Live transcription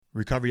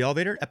Recovery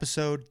Elevator,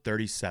 episode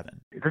 37.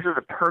 This is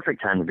the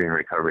perfect time to be in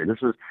recovery. This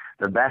is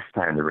the best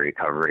time to be in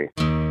recovery.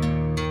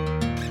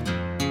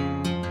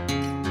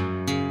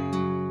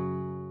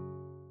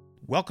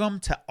 Welcome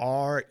to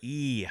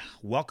RE.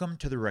 Welcome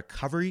to the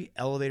Recovery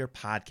Elevator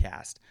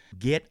podcast.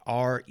 Get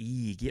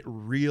RE. Get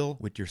real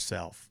with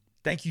yourself.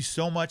 Thank you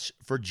so much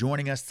for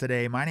joining us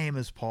today. My name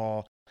is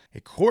Paul.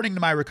 According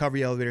to my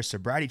Recovery Elevator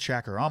sobriety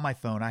tracker on my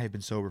phone, I have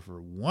been sober for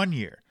 1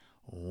 year,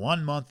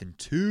 1 month, and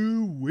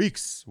 2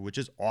 weeks, which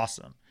is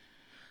awesome.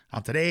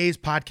 On today's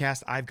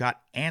podcast, I've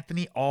got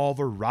Anthony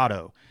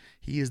Alvarado.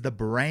 He is the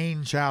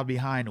brainchild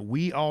behind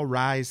We All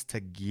Rise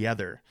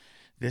Together.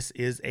 This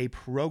is a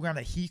program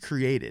that he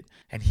created,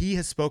 and he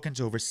has spoken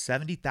to over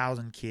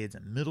 70,000 kids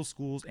in middle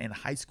schools and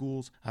high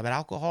schools about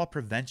alcohol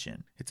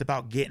prevention. It's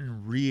about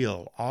getting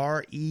real,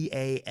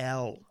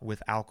 R-E-A-L,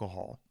 with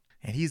alcohol.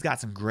 And he's got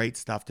some great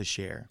stuff to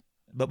share.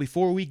 But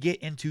before we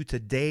get into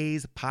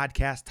today's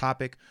podcast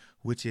topic,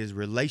 which is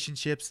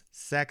relationships,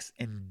 sex,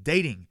 and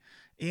dating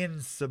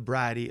in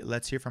sobriety,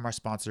 let's hear from our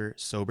sponsor,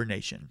 Sober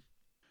Nation.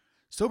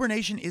 Sober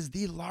Nation is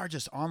the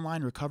largest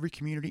online recovery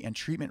community and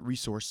treatment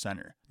resource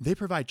center. They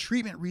provide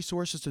treatment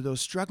resources to those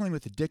struggling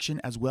with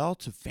addiction as well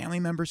to family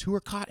members who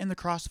are caught in the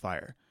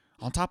crossfire.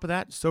 On top of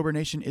that, Sober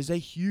Nation is a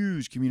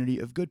huge community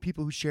of good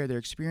people who share their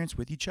experience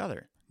with each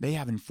other. They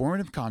have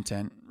informative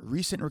content,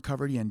 recent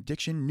recovery and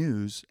addiction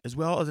news, as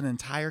well as an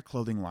entire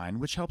clothing line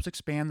which helps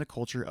expand the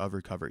culture of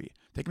recovery.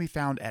 They can be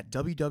found at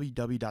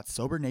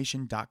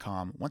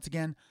www.sobernation.com. Once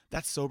again,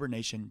 that's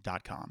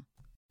sobernation.com.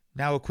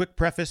 Now, a quick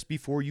preface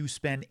before you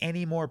spend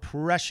any more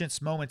precious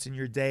moments in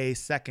your day,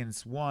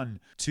 seconds, 1,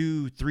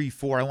 2, 3,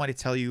 4. I want to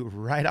tell you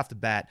right off the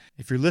bat,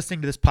 if you're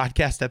listening to this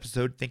podcast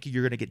episode thinking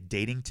you're going to get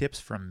dating tips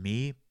from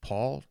me,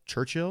 Paul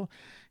Churchill,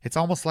 it's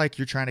almost like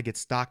you're trying to get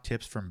stock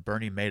tips from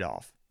Bernie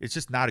Madoff. It's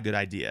just not a good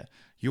idea.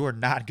 You are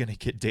not going to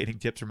get dating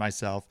tips from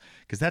myself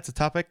because that's a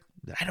topic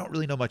that I don't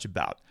really know much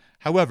about.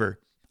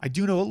 However, I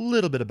do know a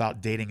little bit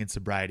about dating and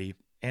sobriety,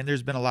 and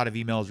there's been a lot of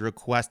emails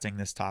requesting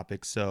this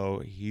topic,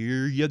 so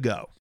here you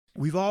go.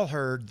 We've all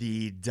heard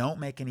the don't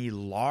make any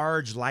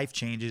large life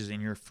changes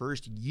in your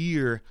first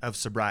year of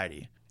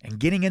sobriety. And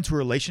getting into a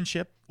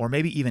relationship, or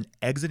maybe even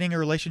exiting a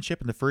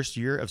relationship in the first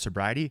year of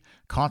sobriety,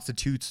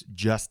 constitutes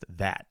just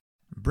that.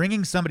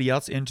 Bringing somebody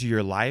else into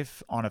your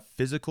life on a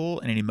physical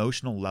and an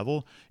emotional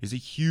level is a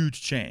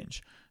huge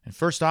change. And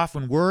first off,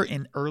 when we're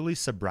in early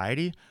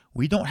sobriety,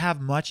 we don't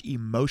have much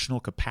emotional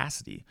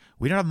capacity.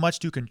 We don't have much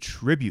to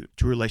contribute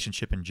to a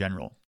relationship in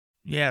general.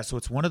 Yeah, so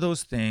it's one of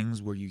those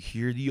things where you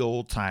hear the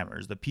old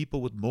timers, the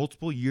people with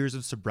multiple years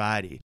of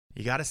sobriety.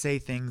 You got to say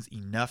things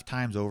enough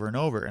times over and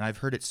over, and I've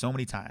heard it so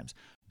many times.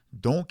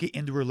 Don't get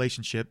into a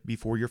relationship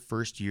before your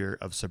first year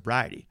of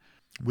sobriety.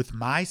 With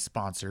my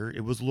sponsor,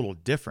 it was a little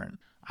different.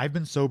 I've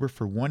been sober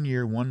for 1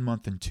 year, 1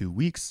 month, and 2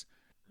 weeks.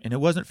 And it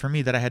wasn't for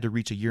me that I had to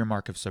reach a year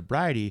mark of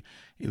sobriety.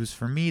 It was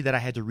for me that I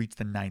had to reach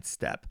the 9th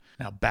step.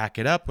 Now, back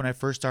it up. When I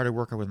first started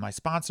working with my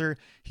sponsor,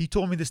 he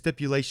told me the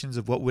stipulations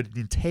of what would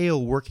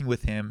entail working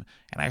with him.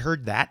 And I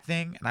heard that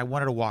thing and I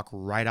wanted to walk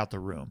right out the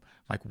room.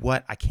 Like,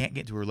 what? I can't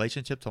get into a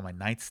relationship till my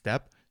 9th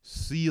step?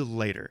 See you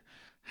later.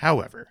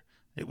 However,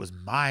 it was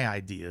my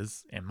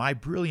ideas and my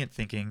brilliant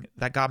thinking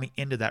that got me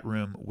into that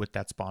room with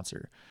that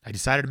sponsor. I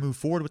decided to move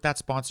forward with that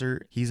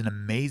sponsor. He's an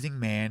amazing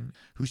man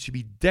who should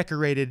be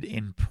decorated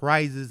in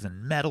prizes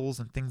and medals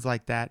and things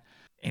like that.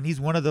 And he's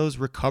one of those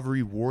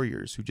recovery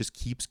warriors who just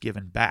keeps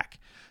giving back.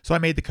 So I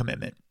made the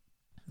commitment,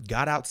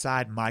 got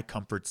outside my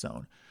comfort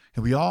zone.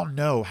 And we all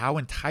know how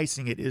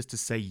enticing it is to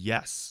say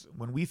yes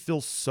when we feel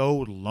so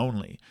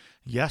lonely.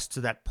 Yes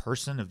to that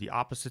person of the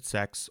opposite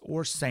sex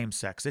or same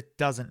sex. It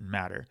doesn't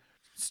matter.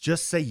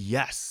 Just say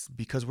yes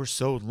because we're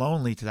so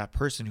lonely to that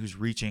person who's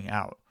reaching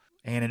out.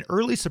 And in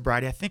early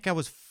sobriety, I think I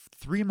was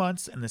 3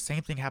 months and the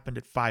same thing happened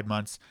at 5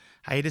 months.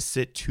 I had to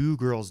sit 2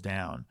 girls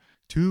down.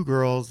 2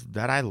 girls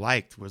that I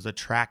liked, was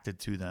attracted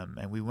to them.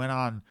 And we went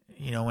on,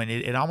 and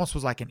it almost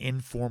was like an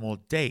informal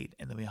date.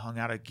 And then we hung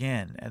out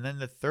again. And then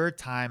the third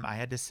time I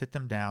had to sit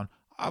them down.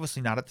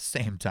 Obviously not at the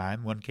same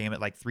time. One came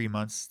at like 3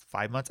 months,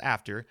 5 months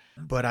after.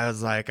 But I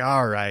was like,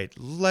 all right,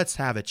 let's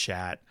have a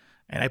chat.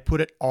 And I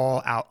put it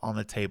all out on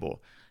the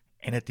table.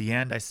 And at the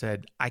end, I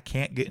said, I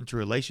can't get into a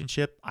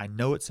relationship. I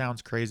know it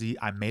sounds crazy.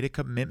 I made a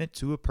commitment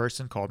to a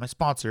person called my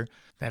sponsor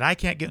that I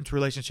can't get into a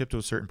relationship to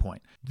a certain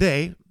point.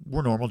 They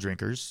were normal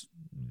drinkers.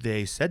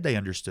 They said they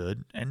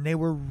understood. And they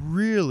were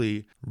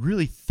really,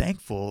 really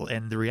thankful.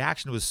 And the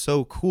reaction was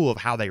so cool of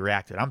how they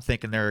reacted. I'm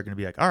thinking they're going to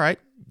be like, all right,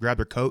 grab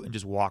their coat and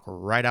just walk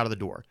right out of the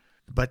door.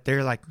 But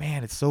they're like,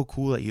 man, it's so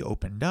cool that you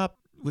opened up.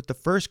 With the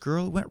first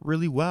girl, it went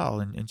really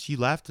well. And she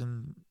left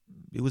and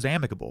it was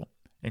amicable.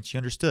 And she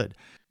understood.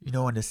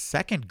 And the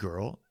second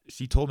girl,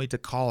 she told me to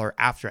call her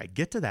after I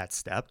get to that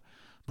step.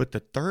 But the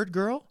third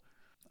girl,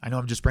 I know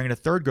I'm just bringing a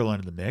third girl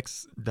into the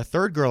mix. The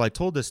third girl I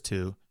told this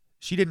to,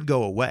 she didn't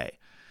go away.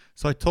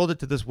 So I told it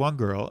to this one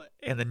girl.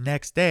 And the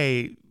next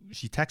day,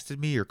 she texted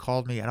me or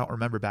called me. I don't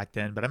remember back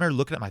then. But I remember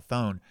looking at my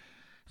phone.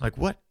 I'm like,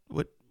 what?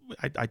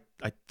 I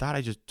thought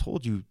I just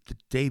told you the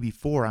day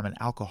before I'm an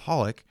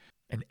alcoholic.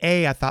 And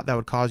A, I thought that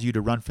would cause you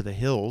to run for the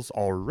hills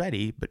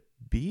already, but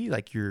B,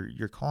 like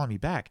you're calling me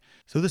back.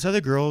 So this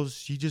other girl,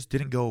 she just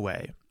didn't go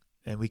away,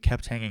 and we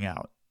kept hanging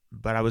out.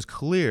 But I was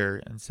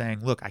clear in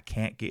saying, look, I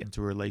can't get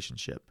into a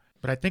relationship.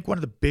 But I think one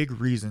of the big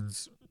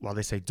reasons while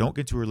they say don't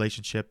get into a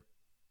relationship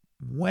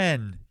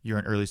when you're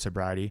in early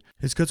sobriety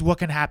is because what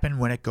can happen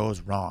when it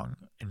goes wrong.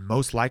 And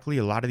most likely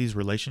a lot of these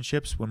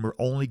relationships, when we're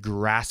only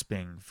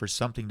grasping for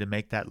something to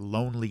make that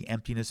lonely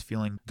emptiness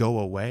feeling go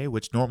away,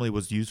 which normally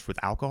was used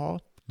with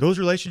alcohol, those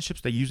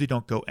relationships, they usually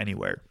don't go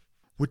anywhere.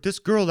 With this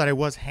girl that I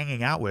was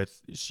hanging out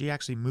with, she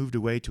actually moved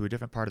away to a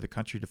different part of the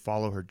country to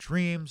follow her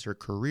dreams, her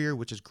career,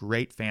 which is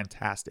great,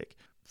 fantastic.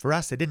 For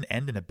us, it didn't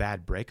end in a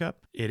bad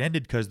breakup. It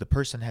ended because the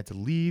person had to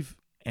leave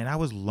and I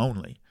was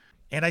lonely.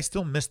 And I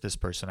still miss this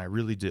person, I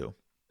really do.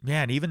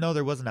 Yeah, and even though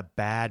there wasn't a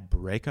bad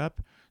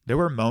breakup, there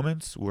were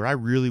moments where I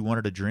really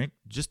wanted to drink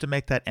just to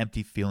make that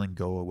empty feeling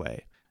go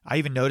away. I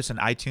even noticed in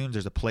iTunes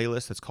there's a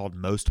playlist that's called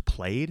Most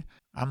Played.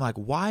 I'm like,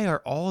 why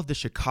are all of the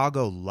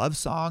Chicago love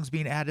songs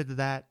being added to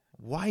that?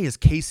 Why is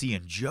Casey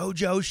and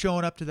JoJo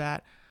showing up to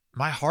that?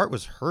 My heart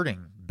was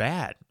hurting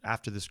bad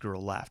after this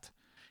girl left.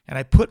 And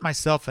I put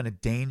myself in a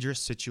dangerous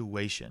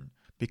situation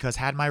because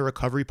had my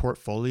recovery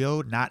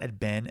portfolio not had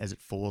been as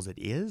full as it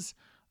is,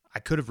 I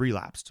could have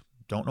relapsed.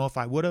 Don't know if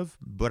I would have,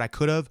 but I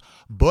could have,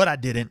 but I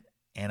didn't.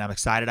 And I'm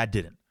excited I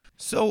didn't.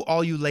 So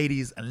all you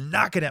ladies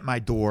knocking at my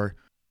door,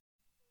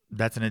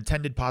 that's an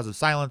intended pause of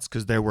silence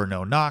because there were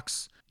no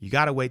knocks. You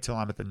got to wait till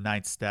I'm at the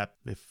 9th step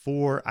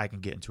before I can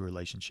get into a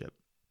relationship.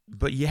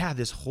 But yeah,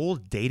 this whole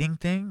dating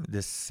thing,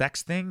 this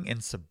sex thing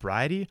in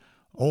sobriety,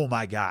 oh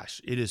my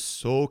gosh, it is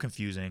so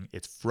confusing.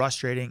 It's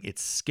frustrating.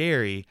 It's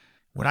scary.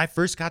 When I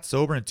first got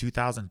sober in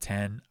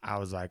 2010, I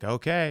was like,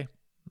 okay,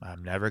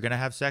 I'm never going to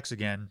have sex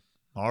again.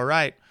 All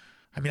right.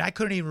 I mean, I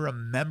couldn't even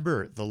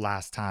remember the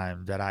last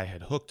time that I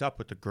had hooked up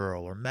with a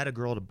girl or met a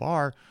girl at a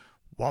bar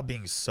while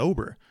being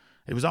sober.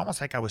 It was almost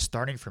like I was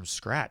starting from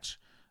scratch.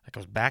 Like I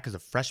was back as a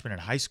freshman in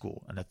high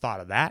school, and the thought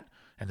of that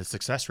and the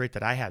success rate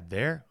that I had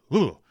there,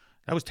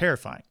 that was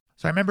terrifying.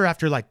 So I remember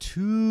after like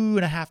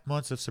 2.5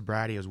 months of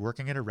sobriety, I was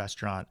working at a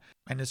restaurant,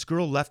 and this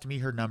girl left me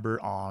her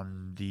number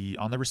on the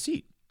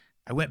receipt.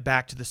 I went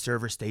back to the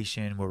server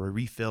station where we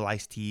refill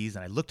iced teas,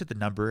 and I looked at the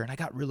number, and I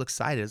got real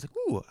excited. I was like,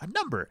 ooh, a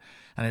number.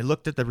 And I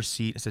looked at the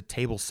receipt. It said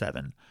table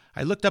 7.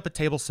 I looked up at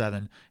table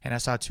 7, and I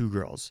saw 2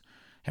 girls.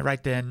 And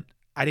right then,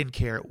 I didn't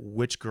care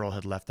which girl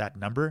had left that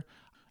number.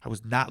 I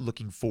was not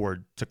looking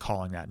forward to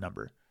calling that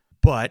number.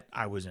 But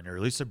I was in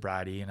early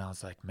sobriety, and I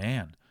was like,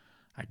 man,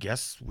 I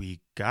guess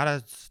we got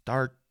to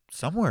start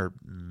somewhere,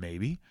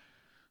 maybe.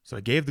 So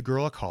I gave the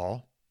girl a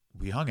call.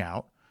 We hung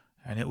out.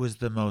 And it was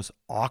the most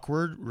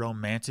awkward,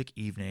 romantic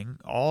evening,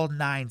 all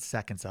 9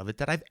 seconds of it,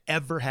 that I've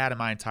ever had in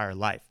my entire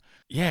life.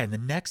 Yeah, and the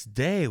next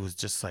day was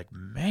just like,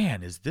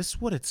 man, is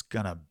this what it's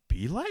gonna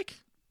be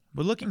like?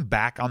 But looking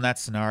back on that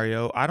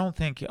scenario, I don't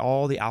think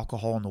all the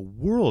alcohol in the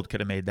world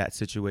could have made that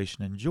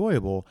situation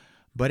enjoyable,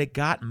 but it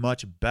got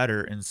much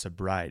better in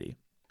sobriety.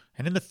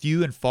 And in the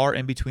few and far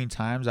in between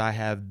times I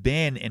have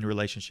been in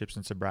relationships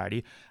in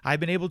sobriety, I've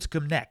been able to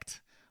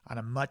connect on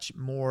a much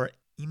more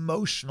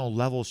emotional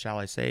level, shall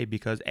I say,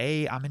 because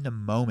A, I'm in the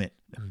moment,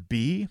 and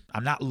B,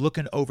 I'm not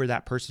looking over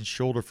that person's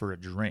shoulder for a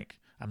drink.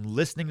 I'm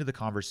listening to the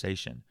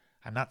conversation.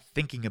 I'm not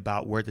thinking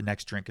about where the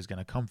next drink is going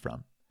to come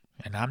from.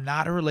 And I'm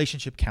not a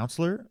relationship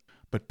counselor,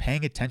 but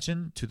paying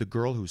attention to the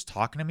girl who's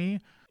talking to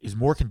me is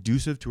more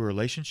conducive to a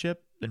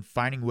relationship than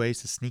finding ways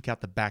to sneak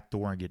out the back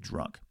door and get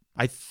drunk,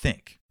 I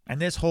think.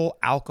 And this whole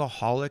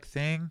alcoholic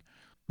thing,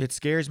 it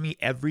scares me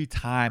every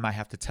time I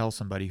have to tell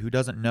somebody who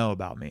doesn't know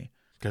about me.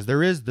 Because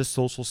there is this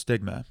social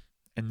stigma,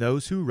 and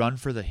those who run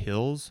for the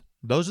hills,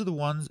 those are the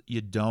ones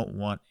you don't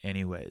want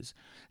anyways.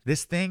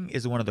 This thing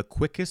is one of the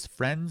quickest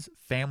friends,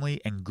 family,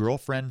 and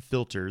girlfriend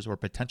filters or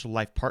potential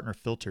life partner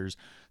filters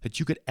that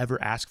you could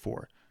ever ask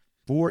for.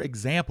 For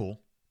example,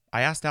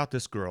 I asked out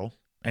this girl,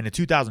 and in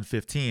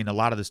 2015, a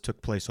lot of this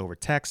took place over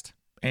text,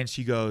 and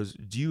she goes,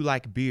 do you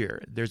like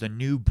beer? There's a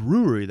new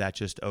brewery that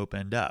just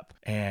opened up.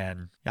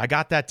 And I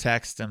got that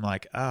text, I'm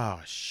like,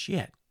 oh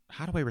shit,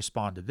 how do I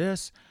respond to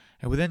this?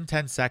 And within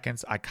 10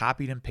 seconds, I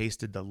copied and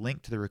pasted the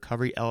link to the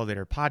Recovery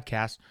Elevator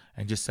podcast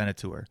and just sent it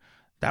to her.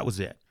 That was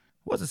it. It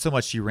wasn't so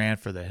much she ran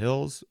for the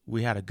hills.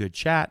 We had a good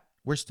chat.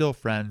 We're still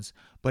friends,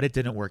 but it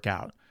didn't work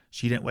out.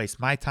 She didn't waste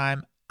my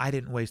time. I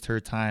didn't waste her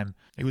time.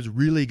 It was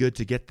really good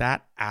to get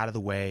that out of the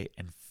way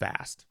and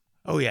fast.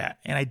 Oh yeah,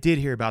 and I did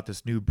hear about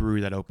this new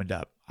brewery that opened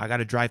up. I got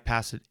to drive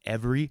past it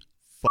every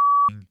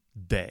fucking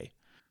day.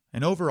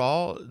 And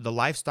overall, the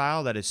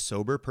lifestyle that a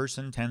sober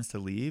person tends to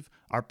lead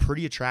are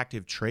pretty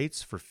attractive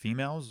traits for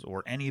females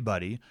or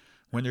anybody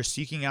when they're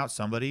seeking out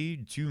somebody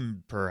to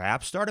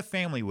perhaps start a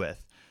family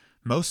with.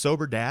 Most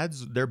sober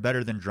dads, they're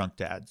better than drunk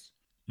dads.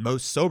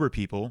 Most sober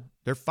people,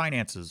 their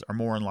finances are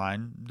more in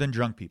line than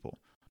drunk people.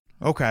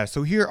 Okay,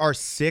 so here are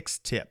 6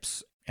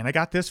 tips. And I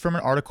got this from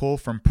an article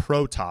from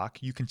Pro Talk.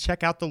 You can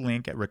check out the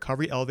link at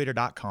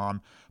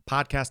recoveryelevator.com,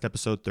 podcast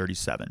episode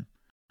 37.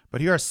 But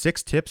here are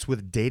 6 tips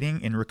with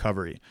dating in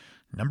recovery.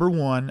 Number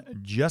one,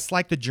 just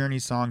like the Journey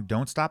song,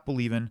 don't stop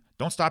believing,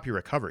 don't stop your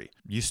recovery.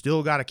 You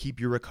still got to keep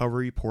your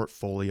recovery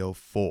portfolio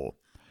full.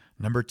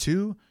 Number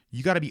two,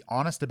 you got to be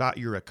honest about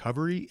your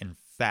recovery and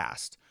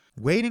fast.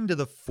 Waiting to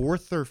the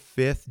fourth or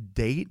fifth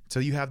date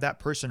till you have that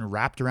person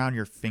wrapped around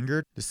your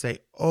finger to say,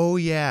 oh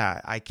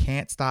yeah, I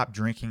can't stop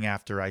drinking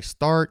after I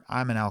start.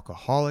 I'm an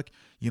alcoholic.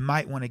 You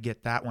might want to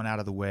get that one out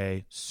of the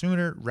way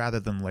sooner rather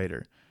than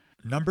later.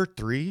 Number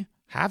three,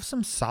 have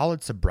some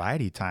solid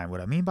sobriety time.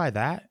 What I mean by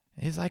that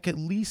is like at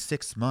least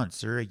 6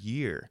 months or a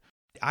year.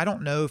 I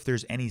don't know if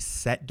there's any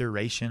set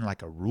duration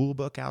like a rule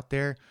book out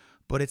there,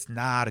 but it's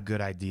not a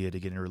good idea to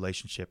get in a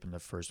relationship in the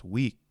first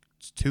week.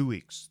 It's 2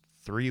 weeks,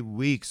 3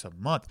 weeks, a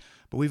month.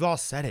 But we've all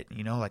said it,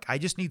 like I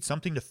just need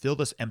something to fill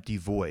this empty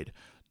void.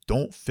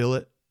 Don't fill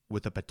it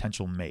with a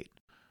potential mate.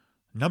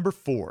 Number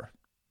four,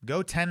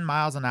 go 10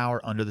 miles an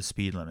hour under the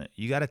speed limit.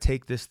 You got to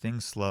take this thing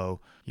slow.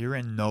 You're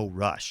in no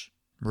rush.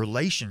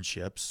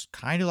 Relationships,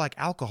 kind of like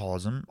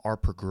alcoholism, are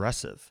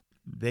progressive.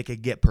 They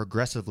could get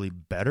progressively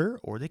better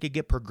or they could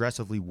get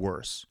progressively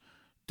worse.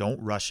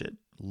 Don't rush it.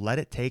 Let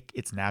it take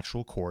its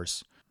natural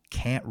course.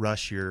 Can't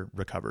rush your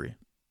recovery.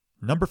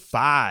 Number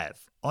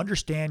five,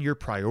 understand your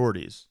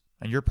priorities.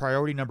 And your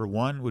priority number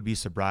one would be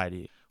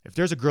sobriety. If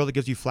there's a girl that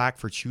gives you flack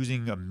for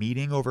choosing a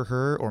meeting over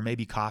her or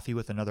maybe coffee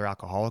with another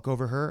alcoholic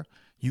over her,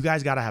 you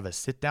guys got to have a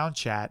sit-down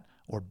chat,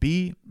 or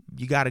B,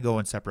 you got to go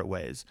in separate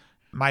ways.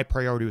 My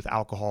priority with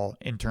alcohol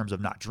in terms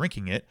of not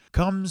drinking it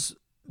comes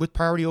with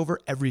priority over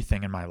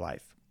everything in my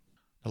life.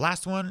 The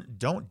last one,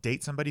 don't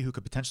date somebody who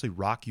could potentially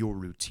rock your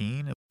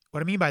routine.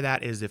 What I mean by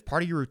that is if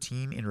part of your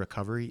routine in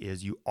recovery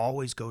is you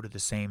always go to the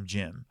same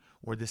gym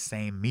or the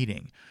same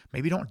meeting,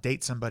 maybe don't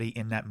date somebody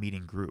in that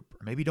meeting group,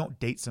 or maybe don't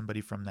date somebody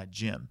from that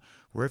gym,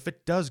 where if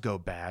it does go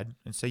bad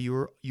and say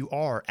you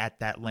are at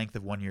that length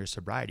of 1 year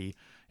sobriety,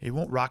 it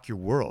won't rock your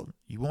world.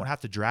 You won't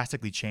have to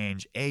drastically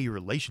change A, your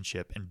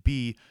relationship, and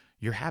B,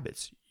 your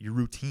habits, your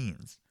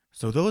routines.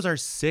 So those are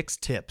 6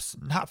 tips,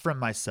 not from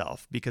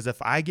myself, because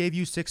if I gave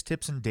you 6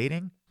 tips in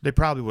dating, they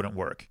probably wouldn't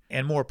work.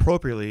 And more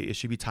appropriately, it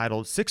should be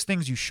titled 6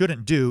 Things You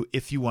Shouldn't Do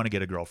If You Want to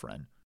Get a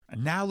Girlfriend.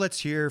 And now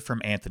let's hear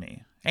from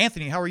Anthony.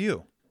 Anthony, how are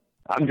you?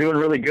 I'm doing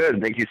really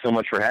good. Thank you so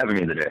much for having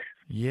me today.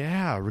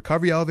 Yeah,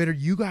 Recovery Elevator,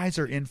 you guys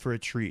are in for a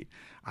treat.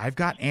 I've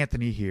got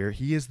Anthony here.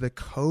 He is the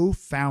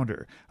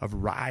co-founder of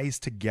Rise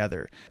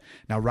Together.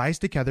 Now, Rise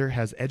Together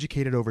has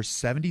educated over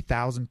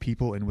 70,000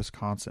 people in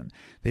Wisconsin.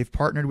 They've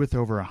partnered with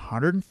over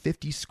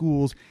 150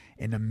 schools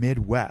in the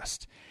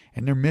Midwest.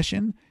 And their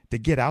mission to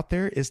get out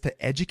there is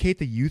to educate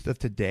the youth of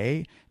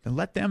today and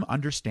let them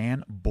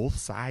understand both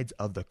sides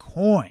of the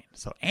coin.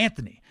 So,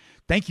 Anthony,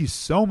 thank you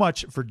so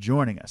much for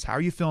joining us. How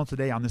are you feeling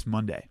today on this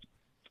Monday?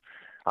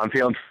 I'm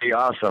feeling pretty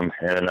awesome,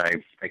 and I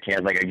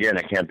can't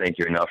thank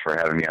you enough for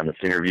having me on this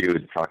interview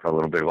to talk a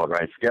little bit about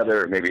Rise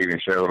Together, maybe even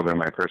share a little bit of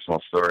my personal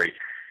story.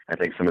 I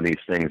think some of these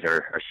things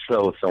are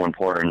so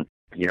important.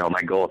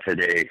 My goal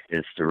today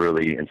is to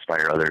really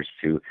inspire others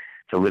to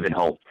live in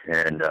hope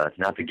and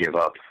not to give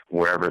up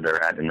wherever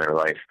they're at in their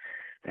life.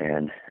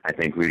 And I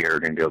think we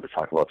are going to be able to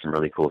talk about some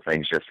really cool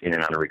things just in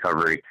and out of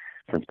recovery,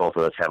 since both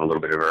of us have a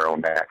little bit of our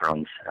own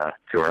backgrounds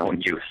to our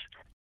own use.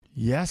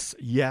 Yes,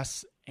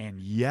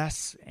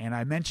 and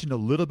I mentioned a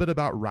little bit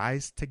about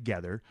Rise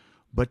Together,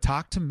 but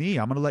talk to me.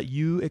 I'm going to let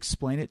you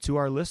explain it to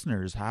our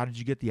listeners. How did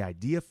you get the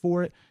idea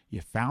for it?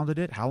 You founded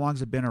it. How long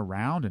has it been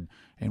around?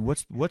 And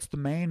what's the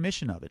main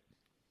mission of it?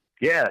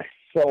 Yeah,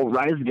 so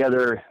Rise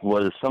Together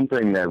was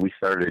something that we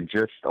started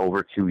just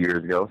over 2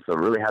 years ago, so it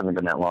really hasn't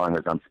been that long.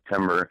 It was on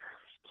September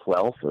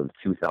 12th of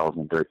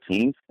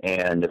 2013.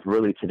 And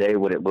really today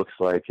what it looks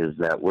like is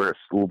that we're a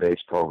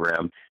school-based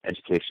program,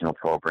 educational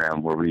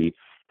program, where we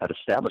have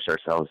established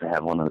ourselves to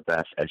have one of the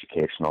best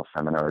educational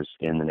seminars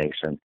in the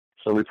nation.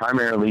 So we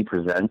primarily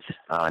present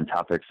on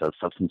topics of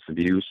substance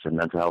abuse and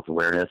mental health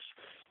awareness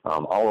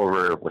all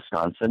over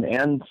Wisconsin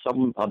and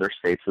some other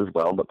states as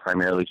well, but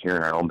primarily here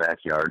in our own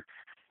backyard.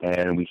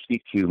 And we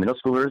speak to middle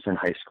schoolers and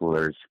high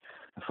schoolers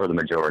for the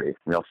majority.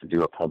 We also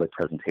do a public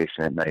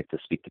presentation at night to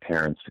speak to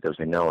parents because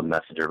we know the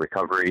message of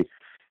recovery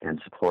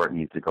and support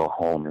needs to go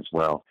home as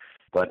well.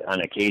 But on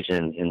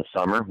occasion in the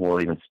summer,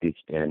 we'll even speak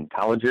in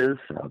colleges,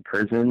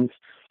 prisons,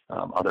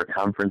 other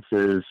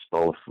conferences,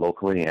 both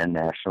locally and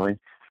nationally,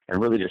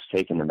 and really just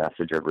taking the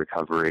message of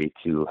recovery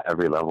to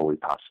every level we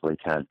possibly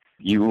can.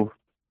 You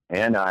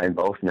and I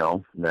both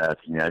know that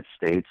the United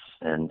States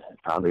and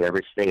probably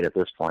every state at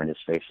this point is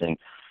facing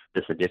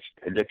this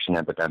addiction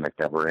epidemic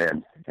that we're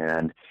in.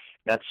 And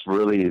that's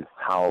really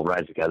how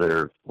Rise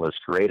Together was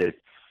created.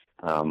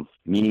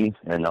 Me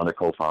and another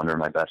co-founder,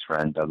 my best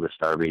friend, Douglas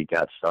Darby,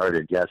 got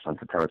started, yes, on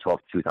September 12th,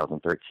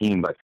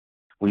 2013, but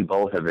we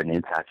both have been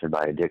impacted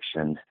by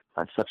addiction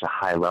on such a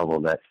high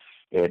level that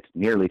it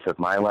nearly took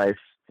my life,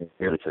 it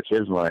nearly took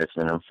his life,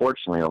 and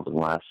unfortunately over the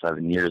last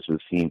 7 years we've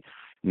seen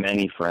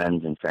many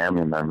friends and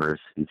family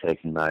members be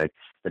taken by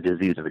the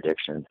disease of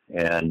addiction.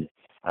 And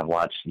I've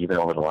watched, even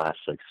over the last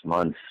 6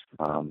 months,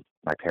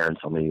 my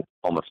parents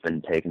almost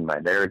been taken by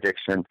their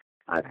addiction.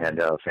 I've had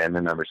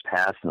family members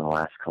pass in the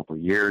last couple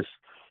of years,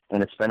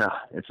 and it's been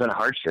a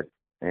hardship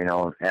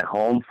at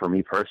home for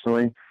me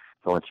personally,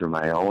 going through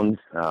my own,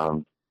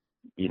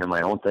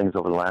 my own things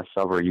over the last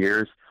several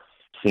years,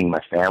 seeing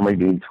my family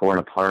being torn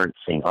apart,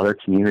 seeing other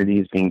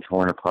communities being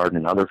torn apart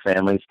and other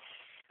families.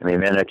 I mean,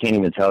 man, I can't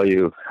even tell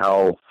you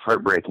how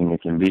heartbreaking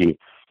it can be.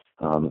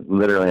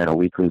 Literally on a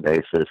weekly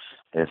basis,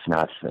 if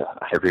not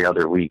every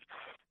other week,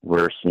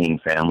 we're seeing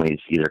families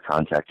either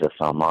contact us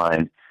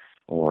online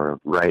or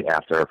right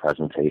after our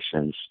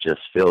presentations, just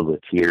filled with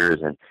tears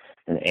and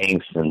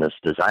angst and this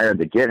desire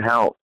to get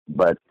help,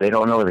 but they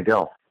don't know where to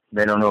go.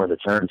 They don't know where to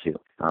turn to.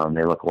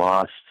 They look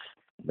lost.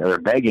 They're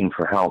begging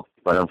for help,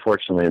 but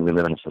unfortunately we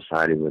live in a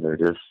society where there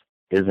just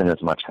isn't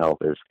as much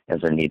help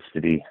as there needs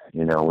to be.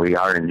 We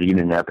are indeed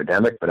an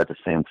epidemic, but at the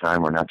same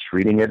time we're not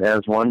treating it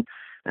as one,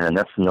 and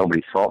that's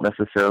nobody's fault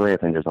necessarily. I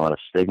think there's a lot of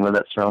stigma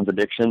that surrounds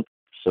addiction.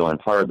 So in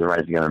part of the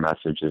Rise Together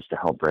message is to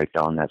help break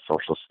down that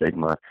social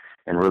stigma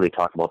and really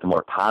talk about the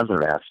more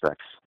positive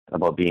aspects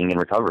about being in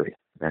recovery,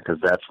 because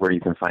that's where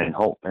you can find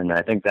hope. And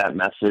I think that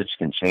message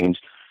can change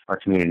our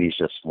communities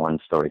just one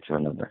story to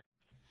another.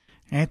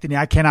 Anthony,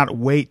 I cannot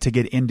wait to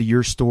get into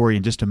your story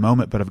in just a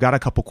moment, but I've got a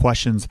couple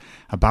questions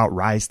about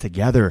Rise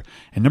Together.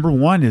 And number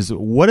one is,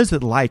 what is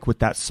it like with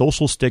that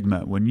social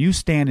stigma when you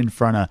stand in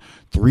front of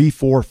 300,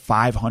 400,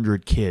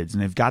 500 kids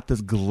and they've got this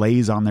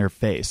glaze on their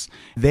face?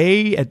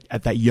 They,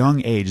 at that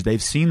young age,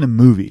 they've seen the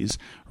movies,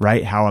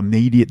 right? How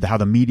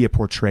the media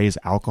portrays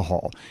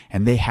alcohol,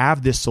 and they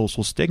have this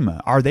social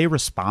stigma. Are they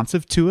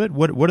responsive to it?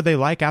 What are they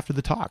like after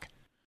the talk?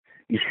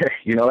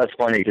 Yeah, that's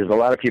funny because a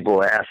lot of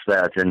people ask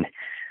that, and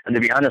to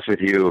be honest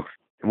with you,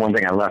 one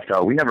thing I left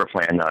out, we never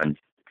planned on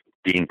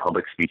being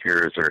public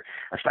speakers or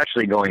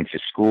especially going to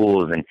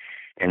schools.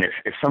 And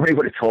if somebody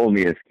would have told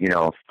me,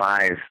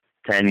 5,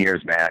 10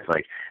 years back,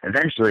 like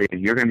eventually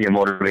you're going to be a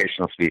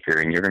motivational speaker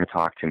and you're going to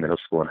talk to middle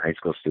school and high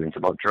school students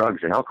about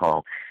drugs and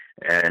alcohol.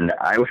 And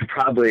I would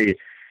probably,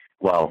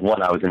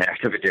 one, I was in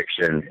active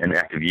addiction and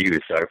active use,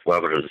 so I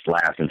would have just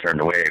laughed and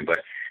turned away. But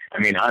I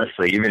mean,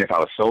 honestly, even if I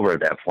was sober at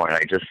that point,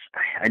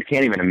 I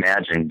can't even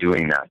imagine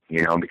doing that,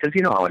 because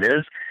you know how it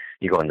is.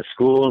 You go into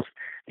schools,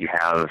 you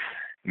have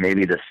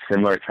maybe this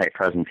similar type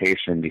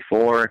presentation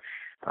before.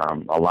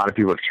 A lot of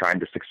people have tried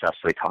to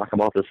successfully talk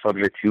about this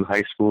subject to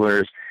high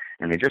schoolers,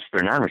 and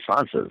they're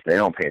non-responsive. They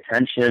don't pay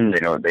attention.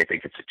 They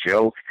think it's a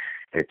joke.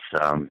 It's,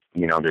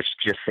 this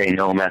just say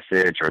no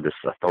message or this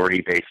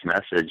authority-based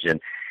message. And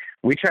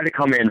we try to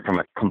come in from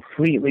a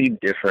completely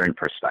different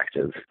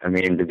perspective. I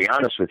mean, to be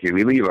honest with you,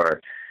 we leave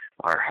our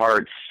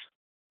hearts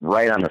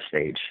right on the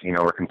stage.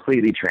 We're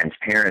completely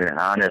transparent and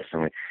honest,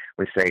 and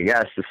we say,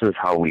 yes, this is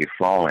how we've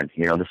fallen.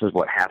 This is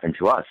what happened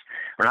to us.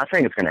 We're not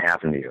saying it's going to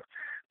happen to you,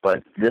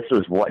 but this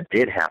is what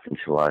did happen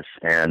to us.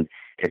 And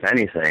if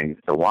anything,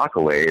 the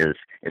walkaway is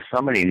if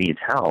somebody needs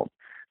help,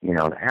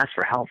 to ask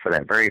for help for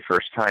that very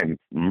first time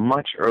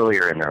much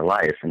earlier in their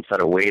life, instead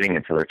of waiting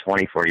until they're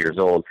 24 years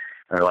old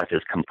and their life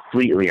is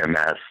completely a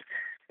mess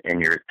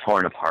and you're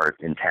torn apart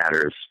in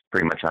tatters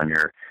pretty much on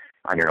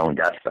your own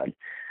deathbed.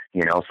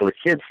 So the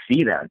kids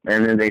see that,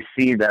 and then they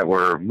see that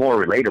we're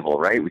more relatable,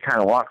 right? We kind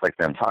of walk like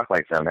them, talk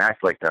like them,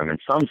 act like them. In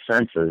some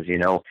senses,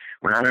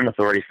 we're not an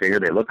authority figure.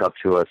 They look up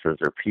to us as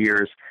their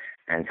peers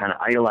and kind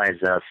of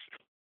idolize us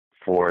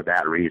for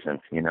that reason.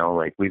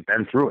 Like we've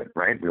been through it,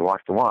 right? We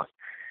walk the walk,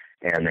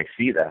 and they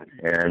see that,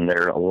 and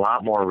they're a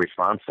lot more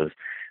responsive.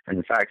 And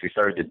in fact, we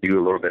started to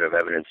do a little bit of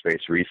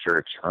evidence-based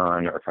research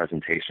on our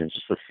presentations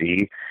just to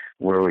see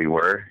where we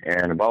were.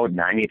 And about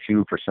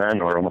 92%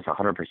 or almost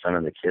 100%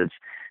 of the kids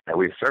that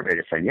we've surveyed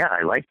have said, yeah,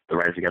 I like the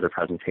Rise Together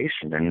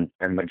presentation.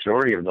 And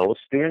majority of those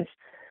students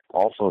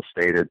also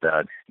stated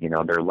that,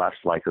 they're less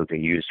likely to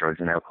use drugs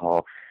and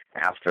alcohol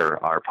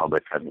after our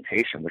public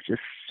presentation, which is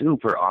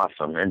super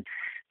awesome. And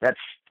that's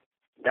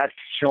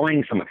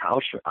showing some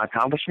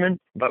accomplishment,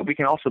 but we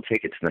can also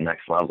take it to the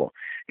next level.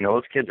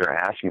 Those kids are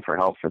asking for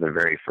help for the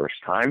very first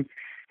time,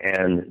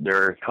 and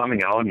they're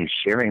coming out and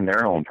sharing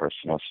their own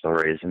personal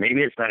stories. And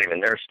maybe it's not even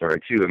their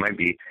story, too. It might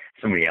be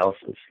somebody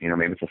else's.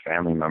 Maybe it's a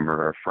family member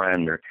or a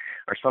friend or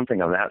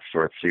something of that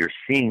sort. So you're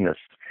seeing this,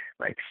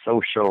 like,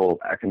 social,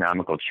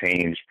 economical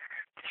change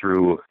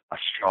through a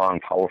strong,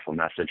 powerful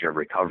message of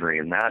recovery.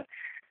 And that,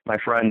 my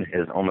friend,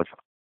 is almost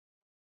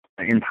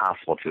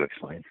impossible to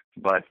explain.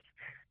 But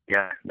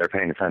yeah, they're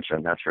paying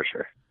attention, that's for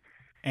sure.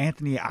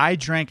 Anthony, I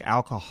drank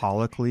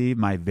alcoholically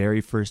my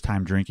very first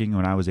time drinking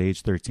when I was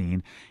age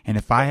 13. And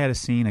if I had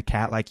seen a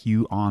cat like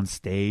you on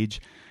stage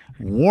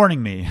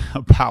warning me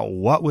about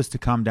what was to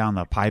come down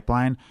the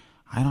pipeline,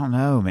 I don't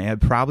know, man.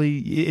 Probably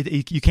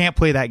you can't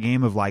play that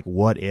game of like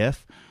what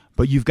if,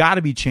 but you've got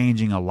to be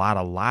changing a lot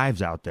of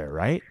lives out there,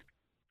 right?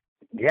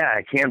 Yeah,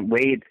 I can't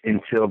wait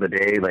until the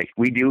day, like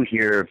we do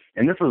here,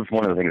 and this is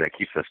one of the things that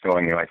keeps us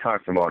going. I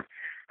talked about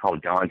how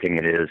daunting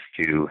it is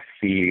to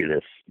see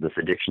this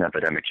addiction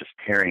epidemic just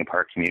tearing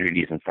apart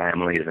communities and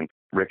families and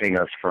ripping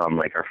us from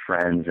like our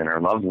friends and our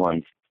loved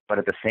ones. But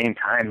at the same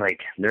time, like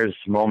there's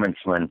moments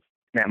when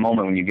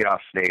you get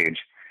off stage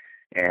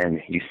and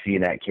you see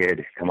that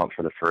kid come up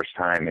for the first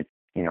time and,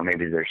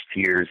 maybe there's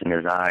tears in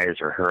his eyes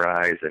or her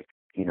eyes, and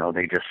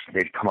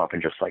they'd come up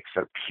and just like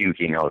start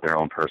puking out their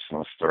own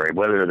personal story,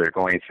 whether they're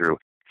going through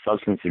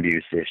substance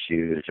abuse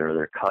issues or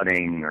they're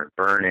cutting or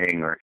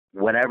burning or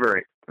whatever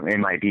it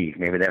might be.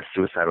 Maybe they have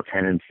suicidal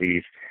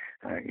tendencies,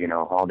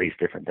 all these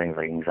different things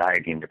like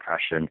anxiety and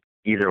depression.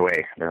 Either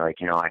way, they're like,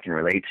 I can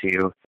relate to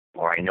you,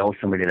 or I know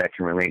somebody that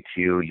can relate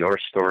to you, your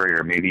story,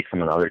 or maybe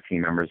some of the other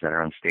team members that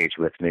are on stage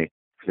with me.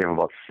 We have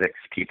about 6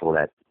 people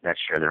that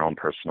share their own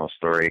personal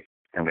story,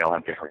 and we all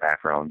have different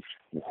backgrounds.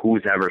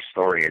 Whose ever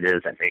story it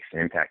is that makes an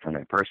impact on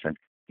that person.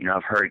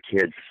 I've heard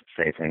kids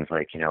say things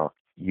like,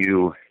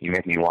 you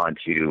make me want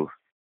to,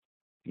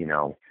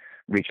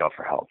 reach out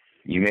for help.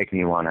 You make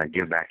me want to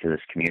give back to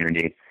this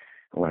community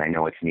when I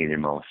know it's needed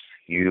most.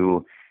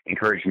 You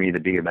encourage me to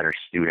be a better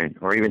student,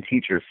 or even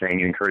teachers saying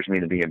you encourage me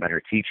to be a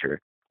better teacher,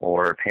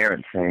 or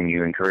parents saying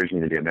you encourage me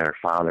to be a better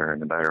father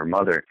and a better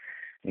mother,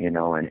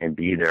 and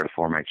be there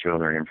for my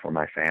children and for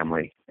my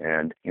family,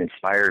 and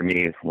inspired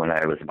me when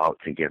I was about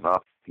to give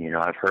up.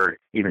 I've heard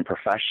even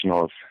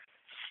professionals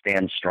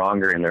stand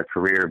stronger in their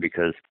career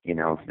because,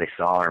 they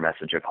saw our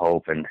message of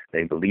hope and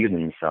they believed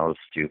in themselves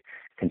to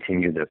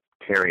continue to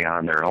carry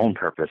on their own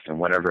purpose and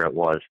whatever it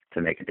was to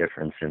make a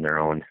difference in their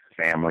own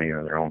family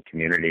or their own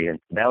community. And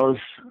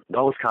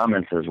those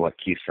comments is what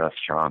keeps us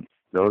strong.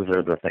 Those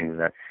are the things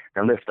that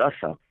lift us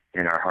up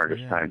in our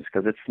hardest times,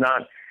 because it's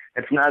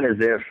not as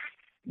if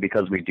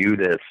because we do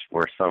this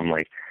we're some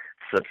like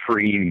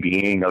supreme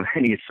being of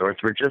any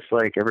sorts. We're just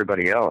like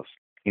everybody else.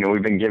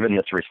 We've been given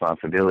this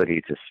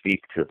responsibility to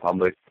speak to the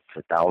public,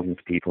 to thousands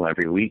of people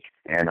every week,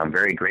 and I'm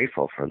very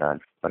grateful for that.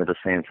 But at the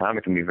same time,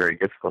 it can be very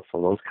difficult.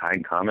 So those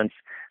kind comments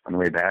on the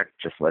way back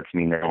just lets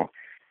me know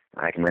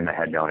I can lay my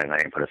head down and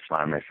I can put a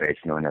smile on my face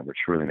knowing that we're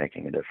truly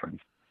making a difference.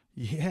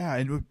 Yeah,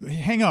 and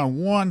hang on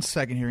one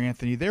second here,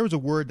 Anthony. There was a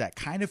word that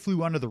kind of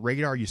flew under the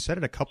radar. You said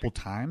it a couple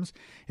times.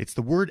 It's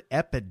the word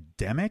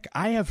epidemic.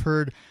 I have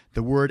heard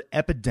the word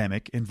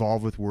epidemic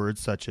involved with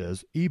words such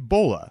as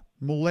Ebola,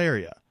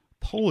 malaria,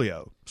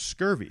 polio,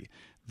 scurvy.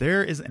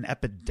 There is an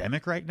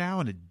epidemic right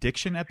now, an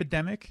addiction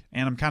epidemic,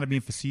 and I'm kind of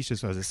being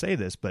facetious as I say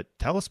this, but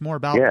tell us more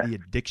about the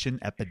addiction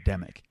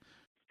epidemic.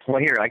 Well,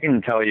 here, I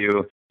can tell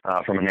you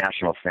from a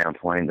national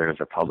standpoint, there's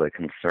a public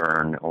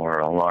concern or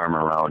alarm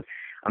around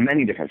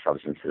many different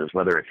substances,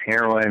 whether it's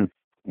heroin,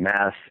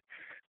 meth,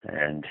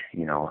 and,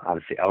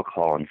 obviously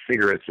alcohol and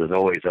cigarettes is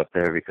always up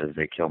there because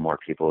they kill more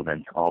people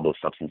than all those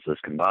substances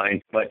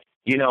combined. But,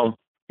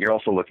 you're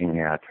also looking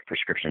at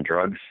prescription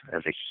drugs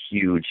as a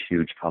huge,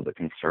 huge public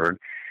concern.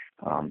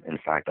 In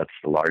fact, that's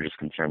the largest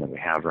concern that we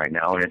have right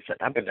now, and it's an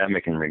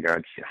epidemic in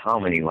regards to how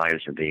many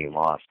lives are being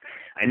lost.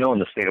 I know in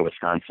the state of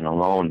Wisconsin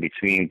alone,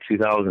 between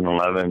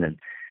 2011 and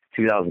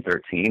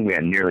 2013, we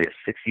had nearly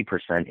a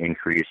 60%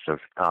 increase of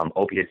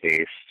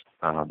opiate-based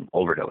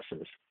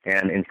overdoses.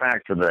 And in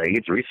fact, the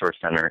AIDS Resource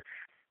Center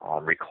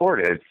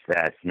recorded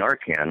that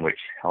Narcan, which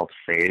helps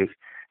save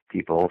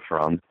people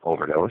from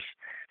overdose,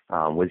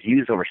 was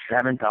used over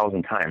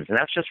 7,000 times. And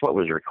that's just what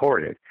was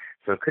recorded.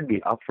 So it could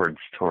be upwards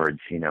towards,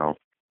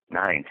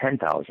 9,000,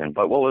 10,000.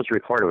 But what was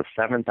recorded was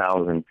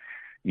 7,000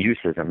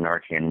 uses of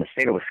Narcan in the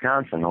state of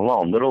Wisconsin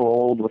alone, little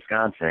old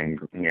Wisconsin,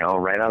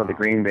 right out of the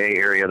Green Bay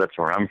area. That's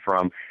where I'm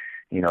from.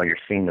 You're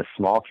seeing the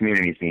small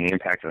communities being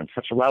impacted on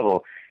such a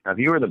level. Now, if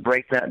you were to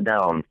break that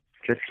down,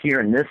 just here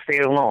in this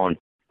state alone,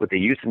 with the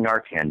use of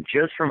Narcan,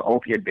 just from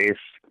opiate-based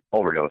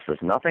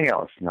overdoses, nothing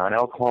else, not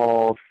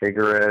alcohol,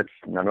 cigarettes,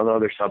 none of the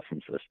other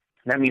substances,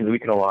 that means we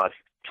could have lost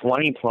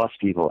 20-plus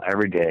people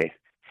every day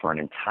for an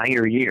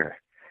entire year.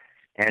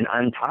 And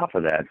on top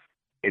of that,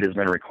 it has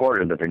been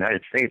recorded that the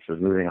United States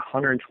is losing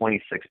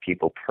 126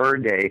 people per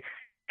day,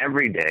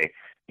 every day,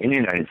 in the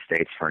United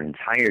States for an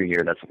entire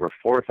year. That's over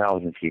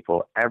 4,000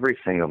 people every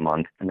single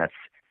month, and that's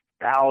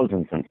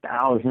thousands and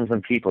thousands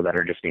of people that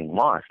are just being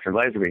lost. Their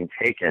lives are being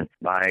taken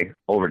by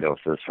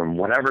overdoses from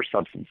whatever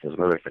substances,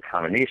 whether it's a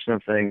combination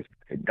of things,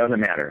 it doesn't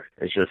matter.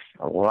 It's just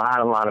a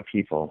lot of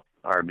people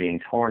are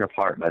being torn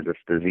apart by this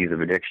disease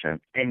of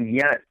addiction. And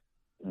yet,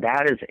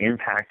 that is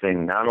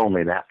impacting not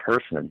only that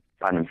person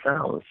by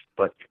themselves,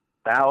 but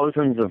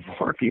thousands of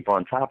more people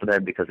on top of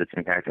that because it's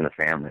impacting the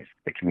families,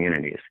 the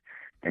communities,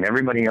 and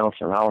everybody else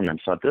around them.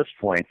 So at this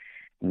point,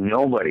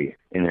 nobody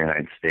in the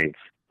United States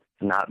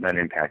has not been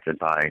impacted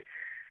by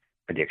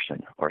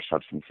addiction or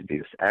substance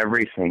abuse.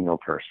 Every single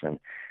person.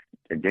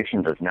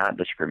 Addiction does not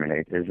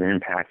discriminate. It has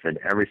impacted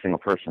every single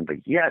person, but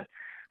yet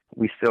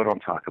we still don't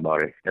talk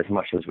about it as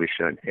much as we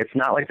should. It's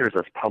not like there's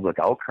this public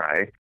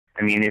outcry.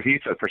 I mean, if you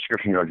took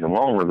prescription drugs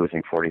alone, we're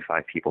losing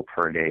 45 people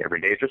per day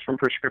every day just from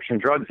prescription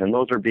drugs, and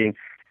those are being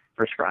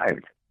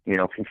prescribed,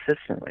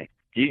 consistently.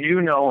 Do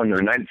you know in the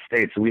United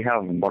States we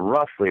have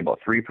roughly about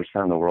 3%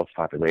 of the world's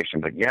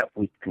population, but yet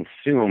we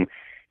consume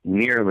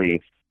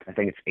nearly, I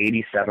think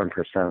it's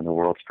 87% of the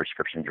world's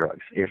prescription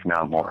drugs, if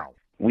not more.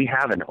 We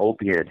have an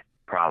opiate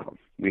problem.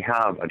 We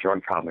have a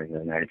drug problem in the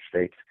United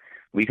States.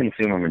 We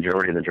consume a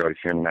majority of the drugs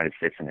here in the United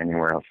States than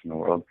anywhere else in the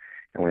world,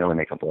 and we only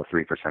make up about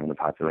 3% of the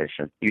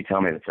population. You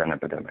tell me that's an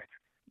epidemic.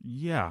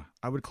 Yeah,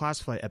 I would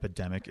classify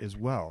epidemic as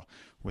well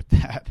with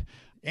that.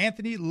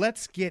 Anthony,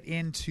 let's get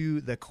into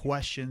the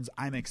questions.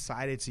 I'm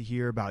excited to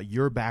hear about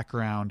your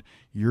background,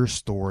 your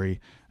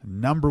story.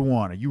 Number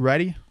one, are you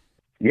ready?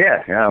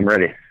 Yeah, I'm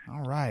ready.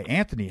 All right.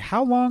 Anthony,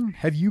 how long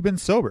have you been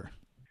sober?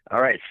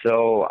 All right,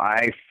 so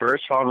I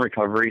first found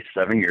recovery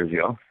 7 years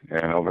ago,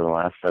 and over the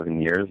last 7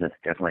 years, it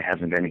definitely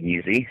hasn't been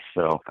easy.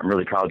 So I'm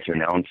really proud to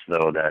announce,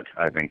 though, that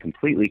I've been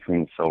completely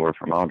clean sober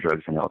from all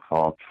drugs and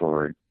alcohol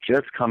for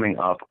just coming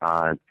up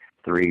on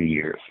 3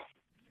 years.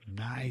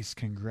 Nice.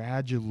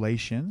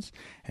 Congratulations.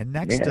 And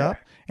next up,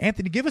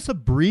 Anthony, give us a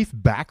brief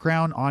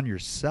background on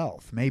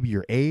yourself. Maybe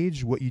your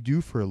age, what you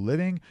do for a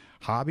living,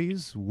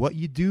 hobbies, what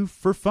you do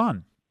for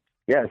fun.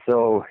 Yeah,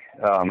 so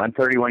I'm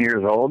 31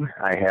 years old.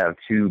 I have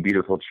two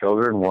beautiful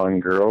children, one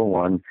girl,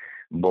 one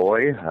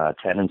boy,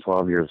 10 and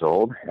 12 years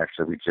old.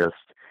 Actually, we just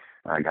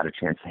got a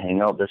chance to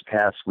hang out this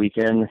past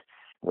weekend,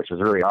 which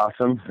was really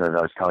awesome. As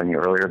I was telling you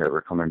earlier that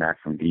we're coming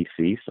back from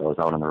D.C., so I was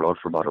out on the road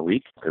for about a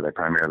week because I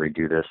primarily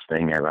do this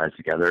thing at Rise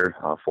Together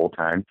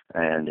full-time,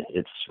 and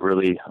it's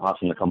really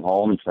awesome to come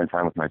home and spend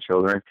time with my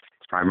children.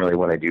 It's primarily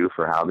what I do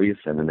for hobbies,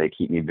 and then they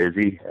keep me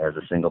busy as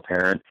a single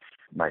parent.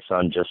 My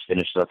son just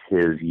finished up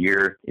his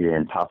year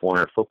in Pop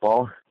Warner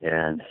football,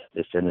 and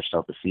they finished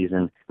up the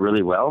season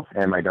really well.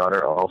 And my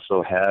daughter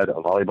also had a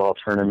volleyball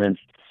tournament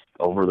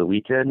over the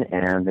weekend,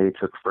 and they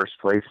took first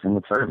place in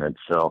the tournament.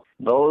 So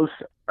those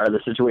are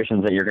the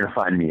situations that you're going to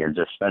find me in,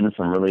 just spending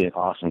some really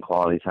awesome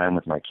quality time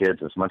with my kids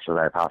as much as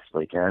I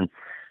possibly can.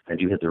 I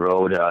do hit the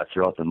road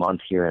throughout the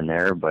month here and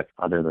there, but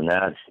other than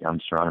that, I'm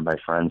surrounded by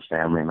friends,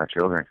 family, and my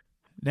children.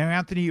 Now,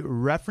 Anthony,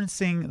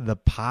 referencing the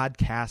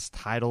podcast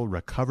title,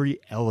 Recovery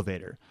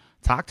Elevator,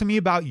 talk to me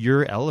about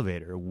your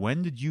elevator.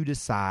 When did you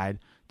decide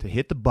to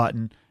hit the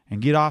button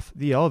and get off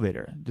the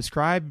elevator?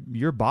 Describe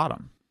your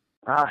bottom.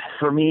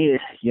 For me,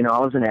 I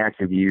was in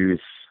active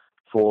use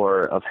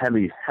of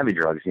heavy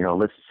drugs,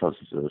 illicit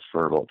substances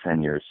for about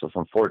 10 years. So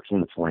from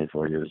 14 to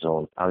 24 years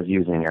old, I was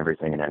using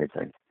everything and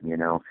anything.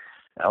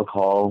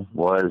 Alcohol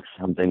was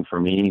something for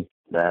me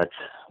that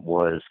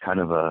was kind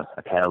of a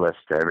catalyst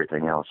to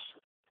everything else.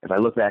 If I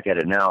look back at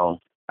it now,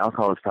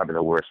 alcohol is probably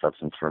the worst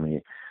substance for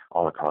me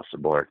all across the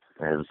board.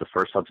 It was the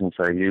first substance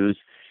I used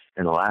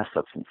and the last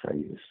substance I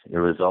used. It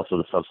was also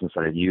the substance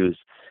that I used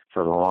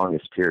for the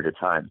longest period of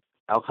time.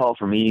 Alcohol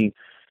for me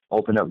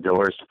opened up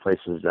doors to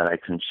places that I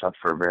couldn't shut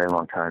for a very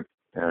long time.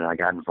 And I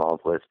got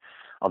involved with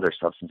other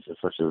substances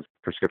such as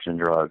prescription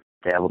drugs,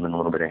 dabbled in a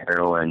little bit of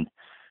heroin,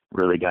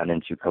 really gotten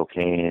into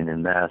cocaine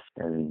and meth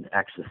and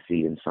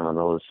ecstasy and some of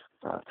those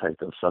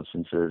type of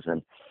substances.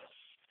 And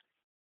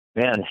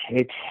man,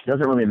 it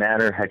doesn't really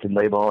matter. I can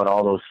label out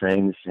all those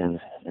things and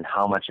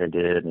how much I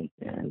did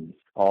and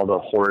all the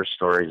horror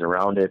stories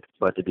around it.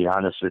 But to be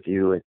honest with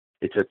you,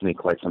 it took me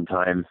quite some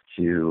time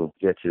to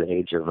get to the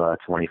age of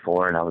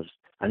 24, and I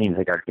didn't even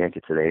think I'd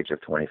get to the age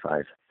of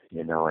 25.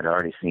 It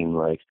already seemed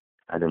like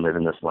I've been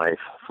living this life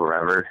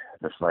forever,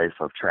 this life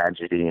of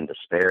tragedy and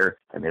despair.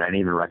 I mean, I didn't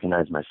even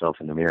recognize myself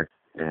in the mirror,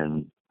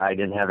 and I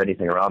didn't have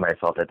anything around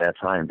myself at that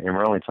time. And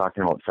we're only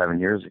talking about 7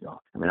 years ago.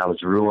 I mean, I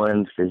was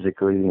ruined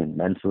physically and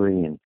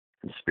mentally and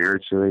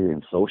spiritually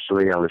and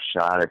socially. I was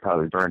shot. I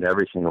probably burned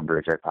every single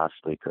bridge I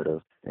possibly could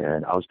have.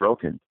 And I was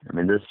broken. I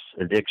mean, this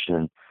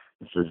addiction,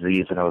 this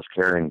disease that I was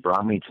carrying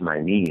brought me to my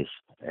knees.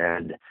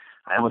 And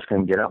I almost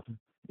couldn't get up.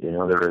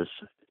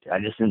 I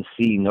just didn't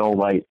see no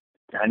light.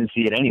 I didn't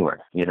see it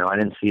anywhere. I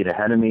didn't see it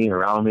ahead of me,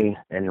 around me.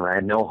 Anyway, I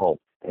had no hope.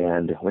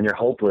 And when you're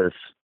hopeless,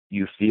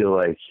 you feel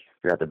like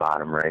you're at the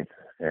bottom, right?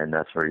 And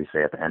that's where you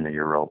say at the end of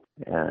your rope.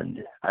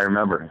 And I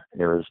remember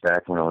it was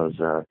back when it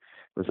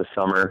was a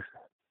summer,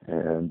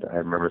 and I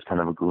remember it was kind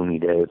of a gloomy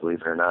day,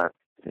 believe it or not.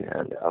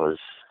 And I was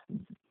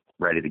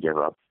ready to give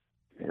up.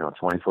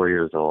 24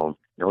 years old,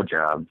 no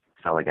job,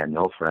 felt like I had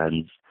no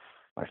friends.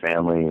 My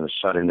family was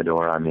shutting the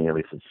door on me, at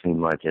least it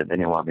seemed like it. They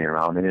didn't want me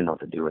around. They didn't know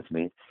what to do with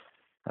me.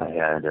 I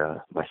had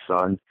my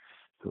son,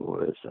 who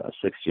was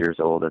 6 years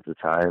old at the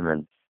time,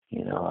 and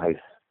I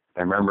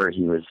remember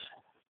he was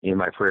in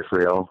my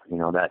peripheral.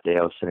 That day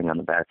I was sitting on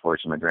the back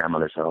porch of my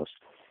grandmother's house,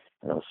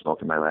 and I was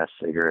smoking my last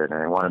cigarette,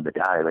 and I wanted to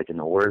die, like in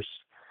the worst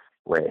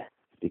way,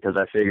 because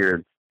I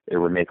figured it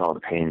would make all the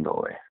pain go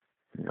away,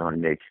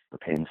 and make the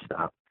pain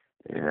stop.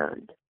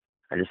 And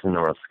I just didn't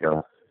know where else to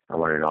go. I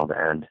wanted it all to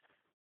end.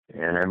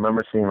 And I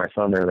remember seeing my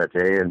son there that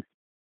day, and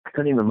I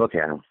couldn't even look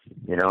at him.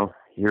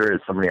 Here is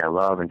somebody I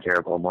love and care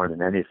about more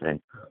than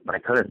anything. But I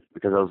couldn't,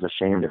 because I was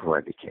ashamed of who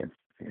I became.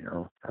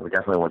 I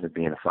definitely wasn't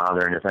being a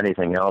father. And if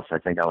anything else, I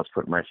think I was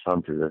putting my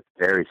son through the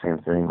very same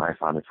thing my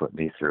father put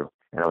me through.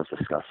 And I was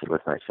disgusted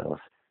with myself.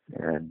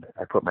 And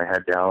I put my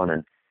head down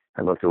and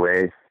I looked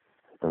away.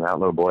 And that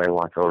little boy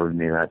walked over to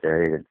me that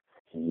day, and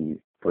he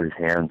put his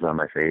hands on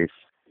my face.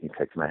 He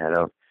picked my head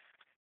up,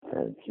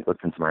 and he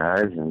looked into my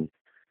eyes, and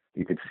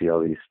you could see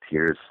all these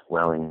tears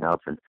welling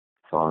up and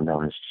falling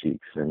down his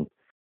cheeks. And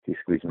he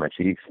squeezed my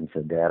cheeks and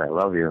said, "Dad, I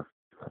love you,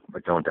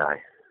 but don't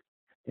die."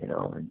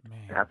 And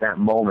at that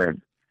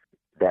moment,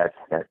 that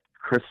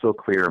crystal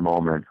clear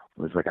moment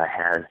was like I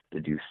had to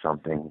do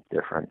something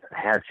different. I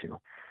had to,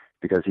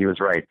 because he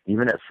was right.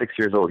 Even at 6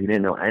 years old, he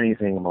didn't know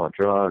anything about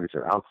drugs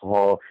or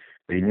alcohol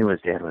But he knew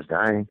his dad was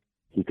dying.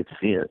 He could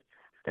see it.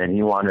 And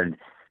he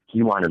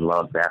wanted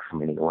love back from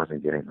me, and he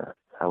wasn't getting that.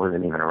 I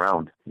wasn't even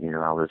around.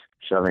 I was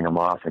shoving him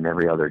off in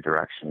every other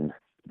direction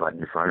but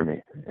in front of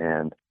me.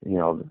 And,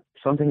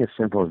 something as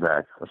simple as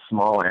that, a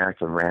small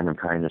act of random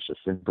kindness,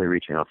 just simply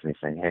reaching out to me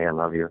saying, hey, I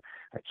love you.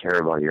 I care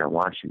about you. I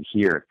want you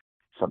here.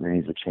 Something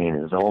needs to change.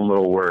 In his own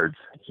little words,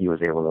 he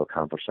was able to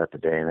accomplish that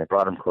today. And I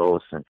brought him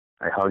close, and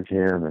I hugged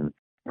him, and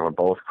we were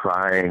both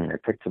crying. I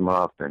picked him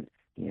up, and,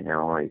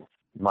 I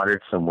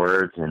muttered some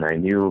words, and I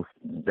knew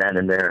then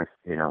and there,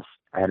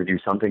 I had to do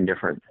something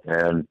different.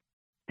 And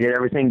did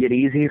everything get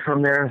easy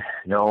from there?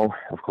 No,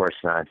 of course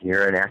not.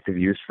 You're in active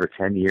use for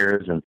 10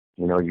 years, and,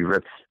 you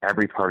ripped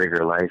every part of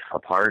your life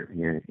apart.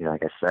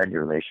 Like I said,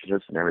 your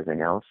relationships and everything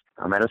else.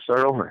 I'm at a start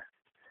over.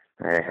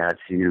 I had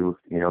to,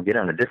 get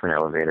on a different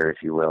elevator,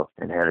 if you will,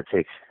 and had to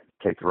take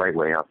the right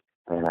way up.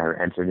 And I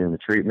entered into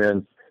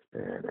treatment,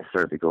 and I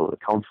started to go to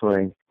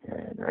counseling,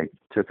 and I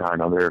took on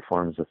other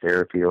forms of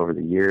therapy over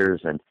the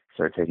years, and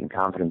started taking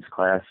confidence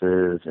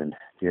classes and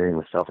dealing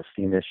with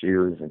self-esteem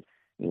issues. And,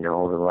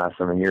 over the last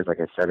 7 years, like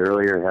I said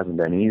earlier, it hasn't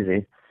been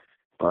easy,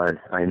 but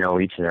I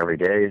know each and every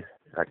day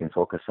I can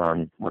focus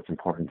on what's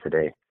important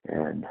today.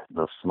 And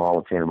those small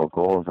attainable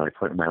goals that I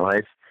put in my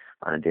life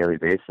on a daily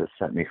basis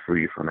set me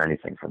free from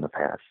anything from the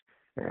past.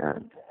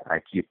 And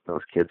I keep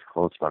those kids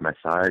close by my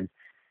side,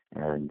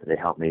 and they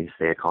help me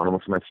stay accountable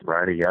to my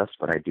sobriety, yes,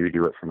 but I do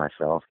it for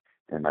myself.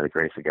 And by the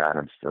grace of God,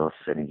 I'm still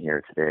sitting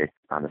here today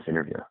on this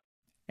interview.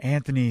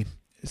 Anthony,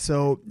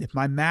 so if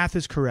my math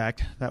is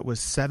correct, that was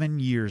 7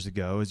 years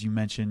ago. As you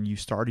mentioned, you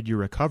started your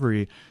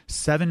recovery.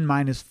 7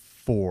 minus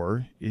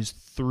 4 is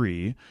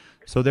 3.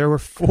 So there were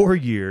 4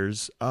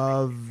 years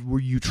were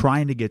you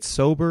trying to get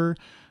sober,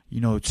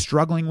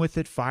 struggling with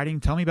it, fighting?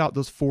 Tell me about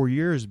those 4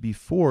 years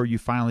before you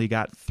finally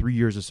got 3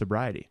 years of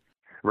sobriety.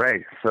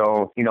 Right.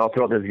 So,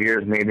 throughout those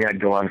years, maybe I'd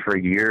go on for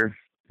a year.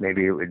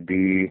 Maybe it would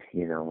be,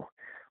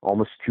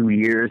 almost 2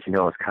 years.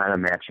 It's kind of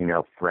matching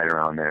up right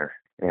around there.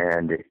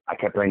 And I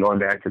kept on going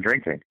back to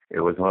drinking.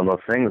 It was one of those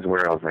things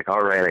where I was like,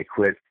 all right, I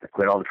quit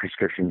all the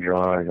prescription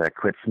drugs. I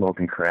quit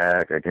smoking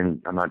crack.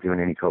 I'm not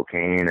doing any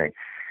cocaine.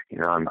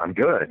 I'm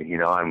good.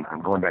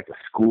 I'm going back to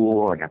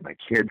school. I got my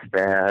kids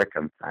back.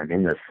 I'm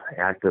in this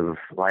active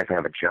life. I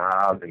have a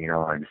job.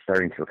 I'm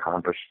starting to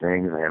accomplish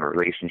things. I have a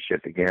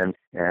relationship again.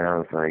 And I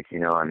was like,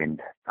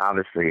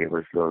 obviously it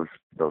was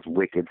those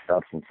wicked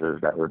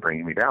substances that were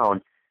bringing me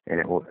down. And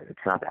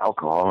it's not the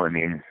alcohol.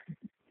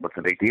 What's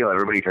the big deal?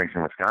 Everybody drinks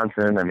in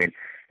Wisconsin.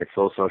 It's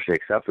so socially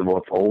acceptable.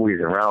 It's always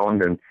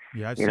around. And,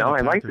 yeah, I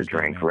like to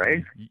drink,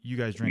 right? You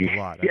guys drink a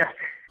lot. Yeah.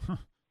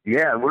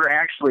 Yeah, we're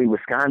actually,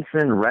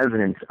 Wisconsin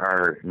residents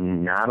are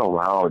not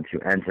allowed to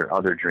enter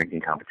other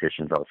drinking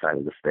competitions outside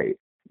of the state.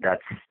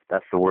 That's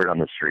the word on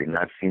the street, and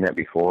I've seen that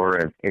before,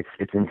 and it's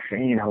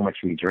insane how much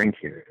we drink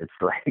here. It's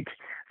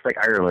like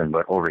Ireland,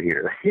 but over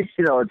here.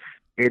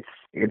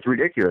 It's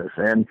ridiculous.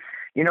 And,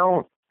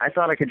 I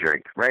thought I could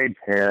drink, right?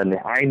 And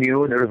I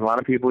knew there was a lot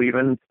of people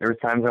there was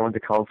times I went to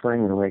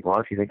counseling and they're like, well,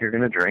 if you think you're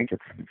going to drink,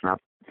 it's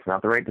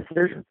not the right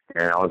decision.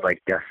 And I was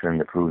like guessing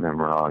to prove them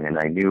wrong. And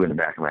I knew in the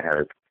back of my head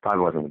it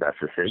probably wasn't the best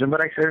decision,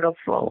 but I started up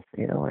slow.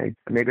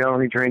 Maybe I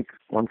only drink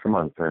once a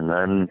month. And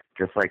then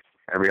just like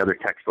every other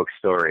textbook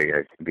story,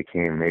 it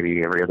became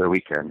maybe every other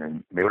weekend.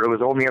 And maybe it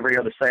was only every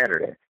other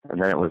Saturday.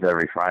 And then it was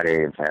every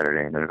Friday and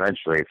Saturday. And then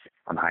eventually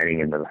I'm hiding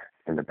in the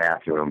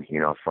bathroom,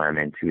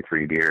 slamming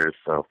 2-3 beers.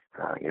 So,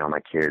 my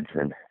kids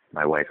and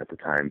my wife at the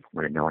time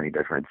wouldn't know any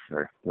difference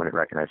or wouldn't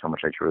recognize how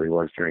much I truly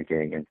was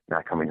drinking and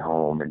not coming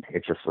home. And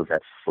it just was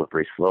that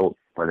slippery slope,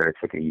 whether it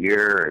took a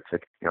year or it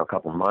took, a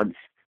couple months,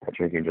 that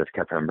drinking just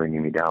kept on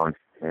bringing me down.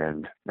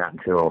 And not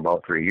until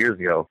about 3 years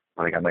ago,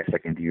 when I got my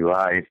second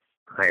DUI,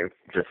 I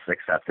just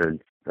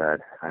accepted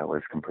that I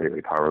was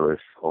completely powerless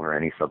over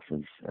any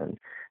substance and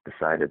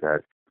decided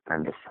that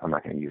I'm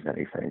not going to use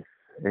anything.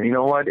 And you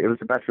know what? It was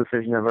the best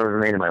decision I've ever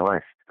made in my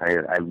life.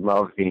 I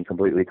love being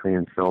completely clean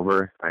and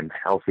sober. I'm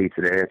healthy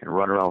today. I can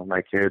run around with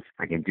my kids.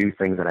 I can do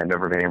things that I've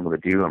never been able to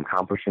do. I'm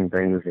accomplishing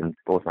things in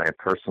both my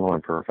personal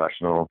and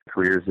professional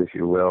careers, if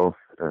you will,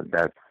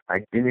 that I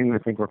didn't even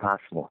think were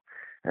possible.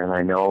 And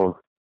I know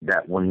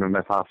that wouldn't have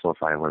been possible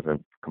if I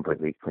wasn't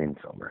completely clean and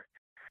sober.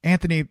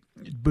 Anthony,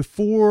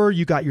 before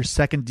you got your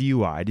second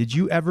DUI, did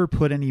you ever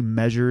put any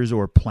measures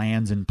or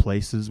plans in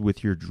places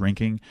with your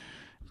drinking?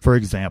 For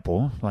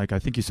example, like I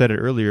think you said it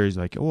earlier, he's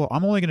like, well,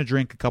 I'm only going to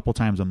drink a couple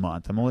times a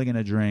month. I'm only going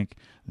to drink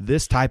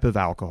this type of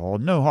alcohol,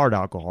 no hard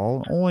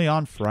alcohol, only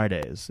on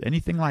Fridays.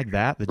 Anything like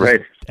that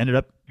just ended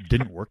up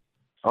didn't work?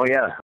 Oh,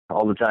 yeah,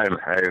 all the time.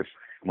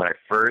 When I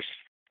first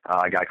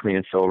got clean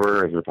and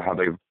sober, it was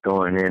probably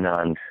going in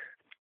on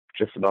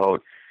it's probably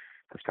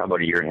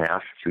about a year and a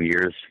half, 2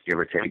 years, give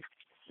or take.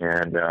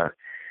 And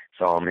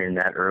so I'm in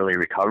that early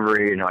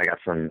recovery. I got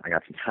some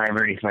time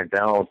underneath my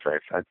belt.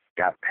 I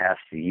got past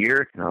the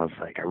year, and I was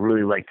like, I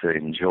really like to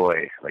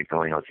enjoy like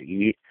going out to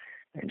eat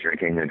and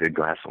drinking a good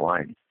glass of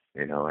wine.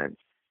 And I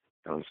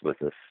was with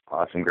this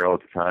awesome girl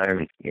at the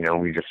time.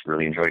 We just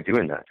really enjoyed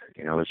doing that.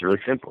 It was really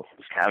simple. It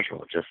was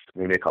casual, just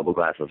maybe a couple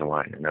glasses of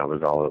wine, and that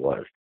was all it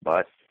was.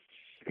 But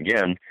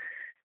again,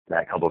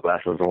 that couple of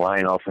glasses of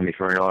wine, all of a sudden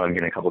before you know it, I'm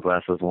getting a couple of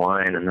glasses of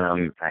wine, and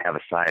then I have a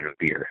side of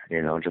beer,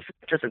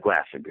 just a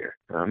glass of beer.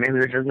 Maybe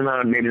there's just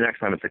maybe the next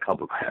time it's a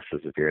couple of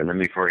glasses of beer, and then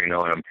before you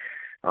know it,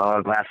 I'm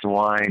a glass of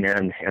wine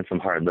and some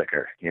hard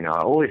liquor. I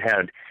always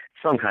had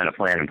some kind of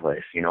plan in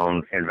place,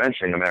 and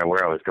eventually, no matter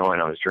where I was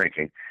going, I was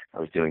drinking, I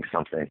was doing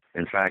something.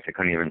 In fact, it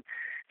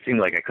seemed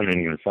like I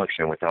couldn't even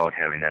function without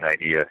having that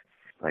idea,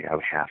 like I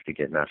would have to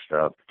get messed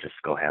up, just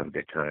go have a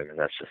good time, and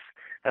that's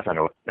not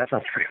the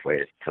right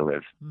way to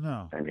live.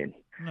 No. I mean,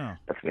 no.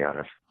 Let's be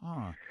honest.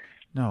 Oh,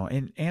 no.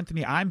 And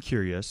Anthony, I'm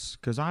curious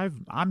because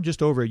I'm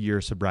just over a year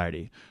of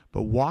sobriety,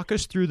 but walk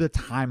us through the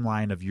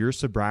timeline of your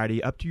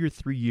sobriety up to your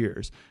 3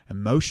 years,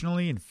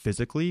 emotionally and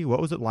physically.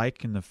 What was it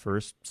like in the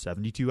first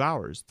 72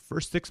 hours, the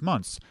first 6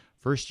 months,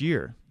 first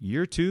year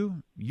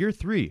 2, year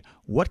 3?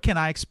 What can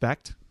I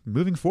expect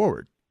moving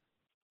forward?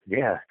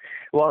 Yeah.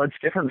 Well, it's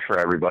different for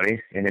everybody,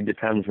 and it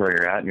depends where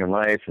you're at in your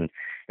life, and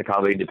it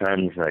probably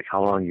depends like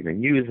how long you've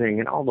been using,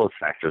 and all those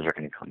factors are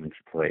going to come into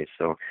play.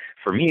 So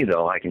for me,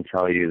 though, I can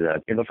tell you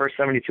that in the first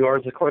 72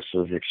 hours, of course,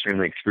 was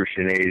extremely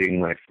excruciating,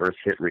 my first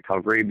hit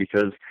recovery,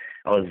 because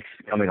I was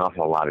coming off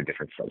a lot of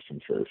different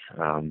substances.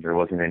 There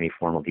wasn't any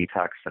formal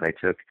detox that I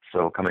took.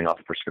 So coming off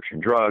of prescription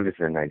drugs,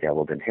 and I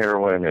dabbled in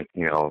heroin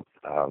and,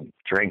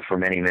 drank for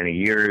many, many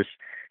years,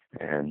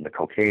 and the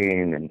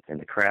cocaine and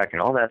the crack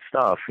and all that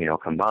stuff,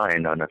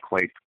 combined on a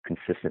quite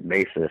consistent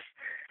basis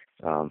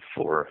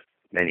for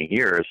many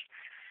years,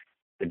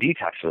 the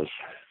detox was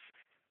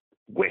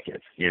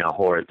wicked,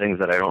 horrid, things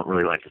that I don't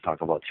really like to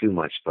talk about too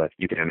much, but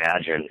you can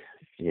imagine,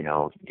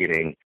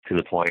 getting to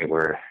the point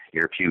where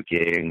you're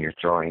puking, you're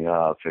throwing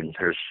up, and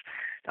there's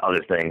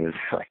other things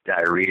like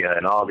diarrhea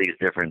and all these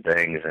different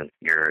things, and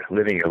you're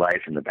living your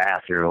life in the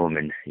bathroom,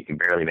 and you can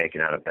barely make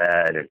it out of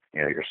bed, and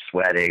you're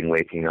sweating,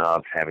 waking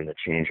up, having to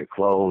change your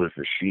clothes,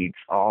 the sheets,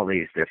 all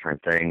these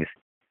different things.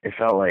 It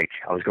felt like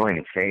I was going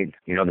insane.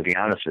 To be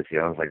honest with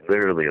you, I was like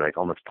literally like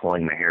almost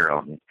pulling my hair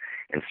out and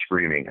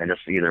screaming. I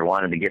just either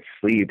wanted to get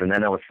sleep, and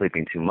then I was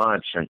sleeping too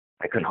much, and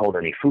I couldn't hold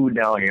any food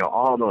down,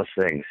 all those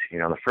things.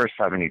 The first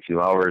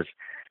 72 hours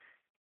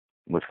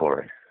was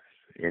horrid.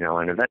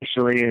 And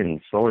eventually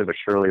and slowly but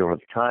surely over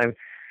the time,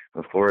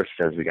 of course,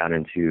 as we got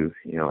into,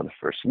 the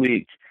first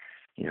week,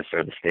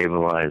 started to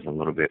stabilize a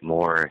little bit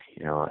more.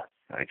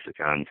 I took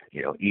on,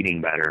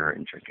 eating better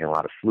and drinking a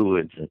lot of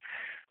fluids and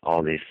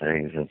all these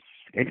things. And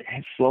it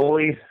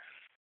slowly,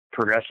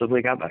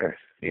 progressively got better,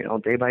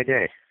 day by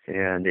day.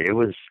 And it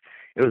was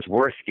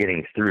worth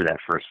getting through that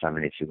first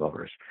 72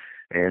 hours.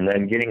 And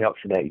then getting up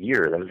to that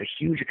year, that was a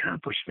huge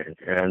accomplishment.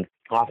 And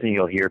often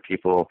you'll hear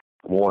people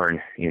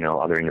warn,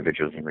 other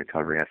individuals in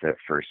recovery after that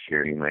first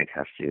year, you might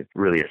have to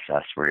really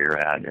assess where you're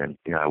at. And,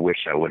 I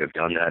wish I would have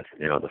done that,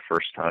 the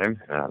first time.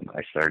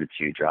 I started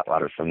to drop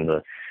out of some of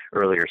the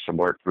earlier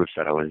support groups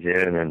that I was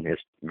in, and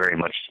it's very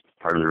much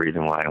part of the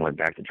reason why I went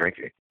back to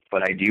drinking.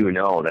 But I do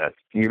know that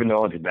even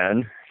though it's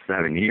been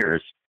 7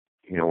 years,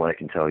 what I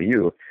can tell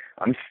you,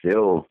 I'm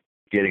still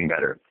getting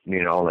better.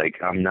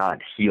 I'm not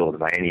healed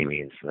by any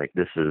means. Like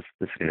this is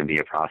going to be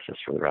a process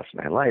for the rest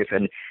of my life.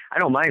 And I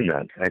don't mind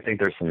that. I think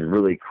there's some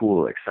really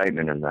cool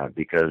excitement in that,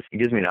 because it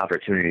gives me an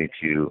opportunity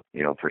to,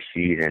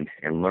 proceed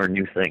and learn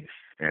new things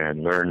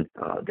and learn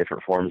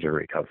different forms of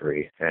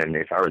recovery. And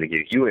if I were to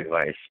give you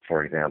advice,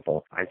 for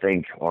example, I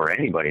think, or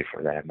anybody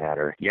for that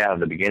matter,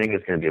 the beginning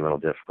is going to be a little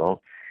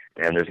difficult.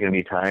 And there's going to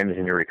be times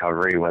in your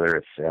recovery, whether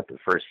it's at the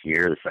first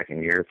year, the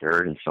second year,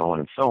 third, and so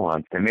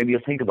on, and maybe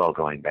you'll think about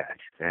going back.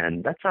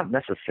 And that's not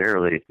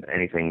necessarily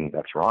anything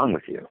that's wrong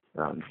with you.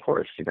 Of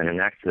course, you've been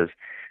in active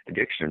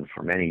addiction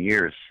for many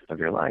years of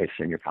your life,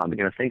 and you're probably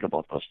going to think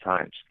about those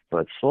times.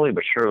 But slowly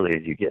but surely,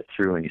 as you get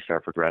through and you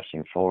start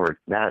progressing forward,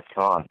 that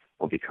thought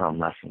will become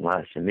less and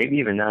less, and maybe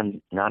even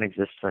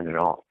non-existent at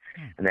all.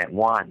 And that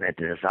want, that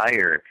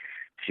desire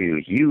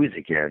to use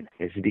again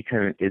is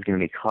going to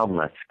become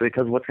less,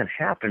 because what's going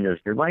to happen is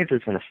your life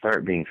is going to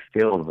start being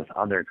filled with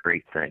other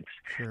great things.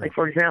 Sure. Like,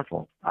 for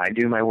example, I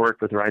do my work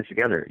with Rise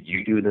Together.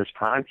 You do this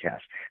podcast.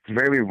 It's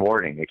very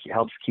rewarding. It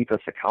helps keep us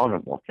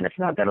accountable. And it's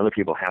not that other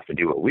people have to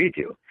do what we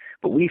do,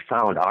 but we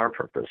found our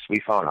purpose. We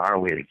found our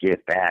way to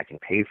give back and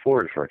pay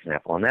forward, for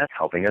example, and that's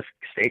helping us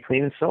stay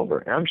clean and sober.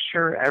 And I'm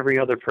sure every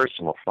other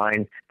person will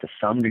find, to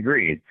some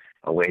degree,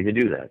 a way to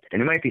do that. And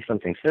it might be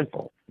something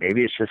simple.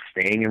 Maybe it's just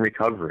staying in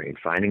recovery and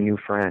finding new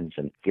friends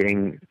and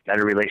getting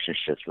better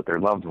relationships with their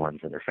loved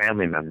ones and their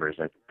family members.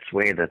 And this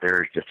way that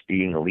they're just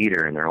being a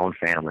leader in their own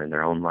family, in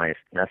their own life.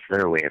 And that's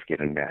their way of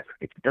giving back.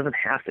 It doesn't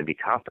have to be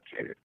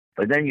complicated.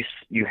 But then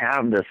you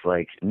have this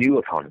like new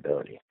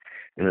accountability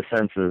in the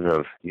senses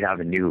of you have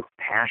a new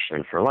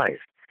passion for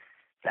life.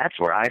 That's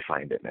where I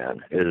find it,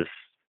 man, is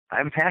I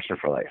have a passion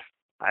for life.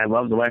 I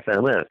love the life that I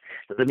live.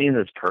 Does it mean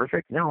it's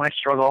perfect? No, I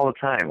struggle all the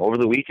time. Over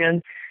the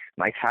weekend,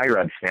 my tie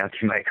rod snapped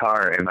in my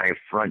car and my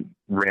front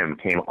rim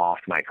came off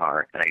my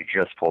car and I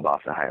just pulled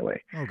off the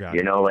highway. Oh, God.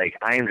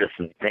 I am just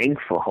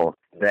thankful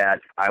that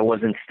I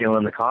wasn't still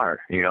in the car,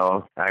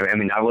 I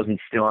mean, I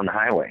wasn't still on the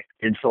highway.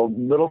 And so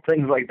little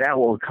things like that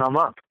will come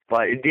up.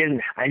 But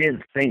I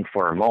didn't think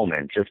for a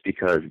moment, just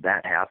because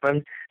that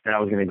happened, that I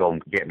was going to go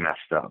get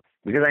messed up.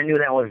 Because I knew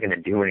that wasn't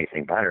going to do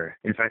anything better.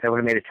 In fact, I would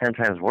have made it 10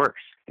 times worse,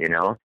 you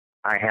know?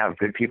 I have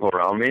good people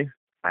around me.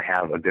 I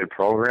have a good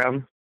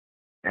program.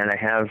 And I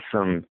have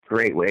some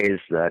great ways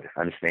that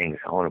I'm staying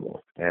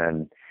accountable.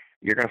 And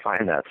you're going to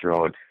find that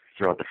throughout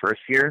the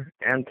first year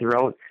and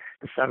throughout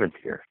the 7th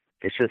year.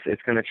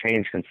 It's going to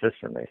change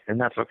consistently, and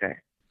that's okay.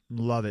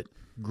 Love it.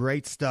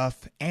 Great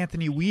stuff.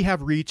 Anthony, we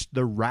have reached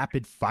the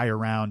rapid fire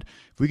round.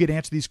 If we could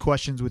answer these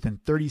questions within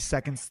 30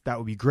 seconds, that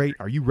would be great.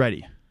 Are you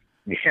ready?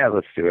 Yeah,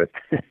 let's do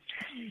it.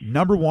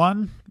 Number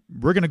one,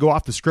 we're going to go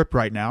off the script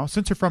right now.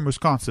 Since you're from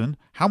Wisconsin,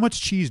 how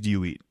much cheese do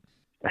you eat?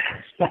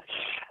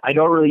 I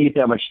don't really eat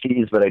that much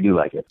cheese, but I do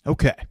like it.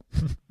 Okay.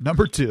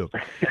 Number two,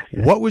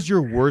 what was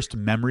your worst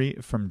memory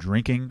from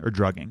drinking or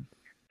drugging?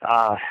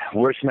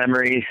 Worst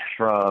memory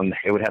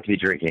it would have to be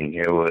drinking.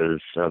 It was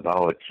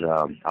about,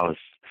 I was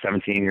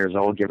 17 years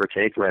old, give or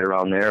take, right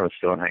around there. I was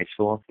still in high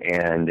school,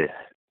 and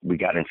we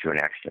got into an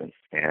accident.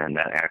 And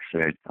that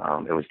accident,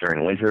 it was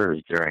during winter, it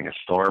was during a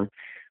storm.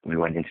 We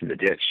went into the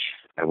ditch.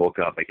 I woke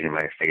up, getting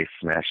my face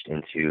smashed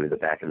into the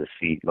back of the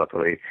seat.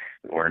 Luckily,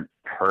 we weren't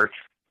hurt,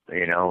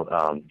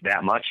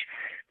 that much,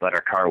 but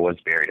our car was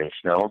buried in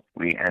snow.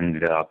 We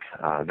ended up,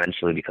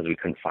 eventually, because we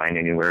couldn't find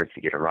anywhere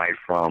to get a ride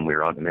from, we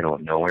were out in the middle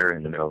of nowhere,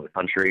 in the middle of the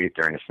country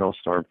during a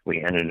snowstorm.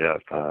 We ended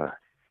up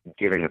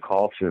giving a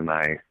call to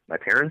my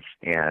parents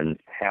and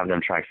have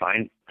them try to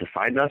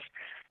find us.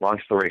 Long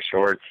story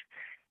short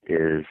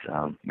is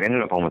we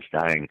ended up almost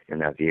dying in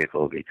that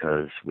vehicle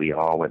because we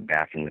all went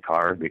back in the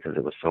car because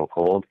it was so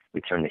cold.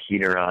 We turned the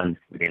heater on.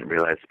 We didn't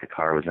realize that the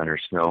car was under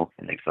snow,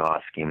 and the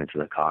exhaust came into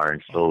the car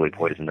and slowly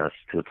poisoned us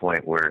to the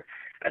point where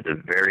at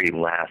the very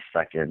last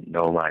second,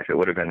 no lie, if it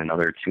would have been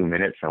another 2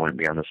 minutes, I wouldn't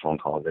be on this phone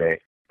call today.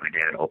 My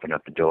dad opened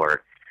up the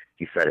door.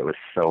 He said it was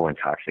so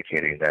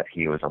intoxicating that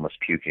he was almost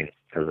puking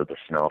because of the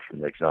smell from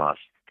the exhaust.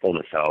 Pulled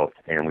us out,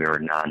 and we were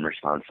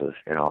non-responsive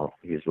at all.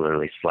 He was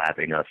literally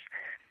slapping us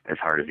as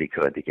hard as he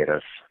could to get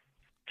us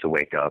to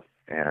wake up,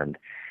 and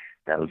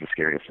that was the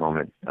scariest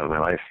moment of my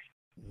life.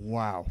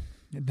 Wow.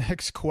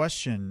 Next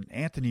question,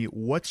 Anthony,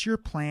 what's your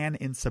plan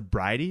in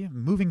sobriety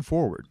moving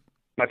forward?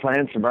 My plan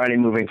in sobriety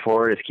moving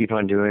forward is keep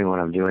on doing what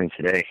I'm doing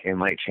today. It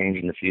might change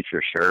in the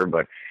future, sure,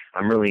 but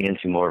I'm really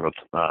into more of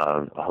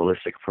a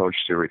holistic approach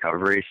to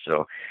recovery.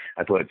 So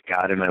I put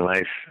God in my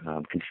life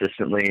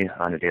consistently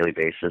on a daily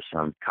basis.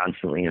 I'm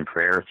constantly in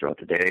prayer throughout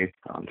the day,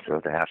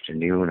 throughout the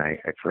afternoon. I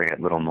pray at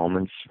little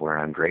moments where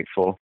I'm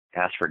grateful,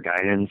 ask for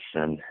guidance,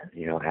 and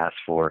ask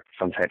for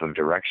some type of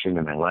direction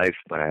in my life.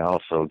 But I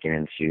also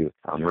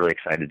I'm really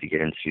excited to get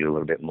into a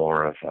little bit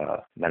more of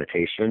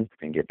meditation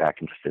and get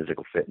back into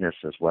physical fitness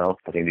as well.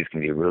 I think these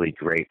can be really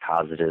great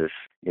positive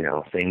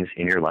things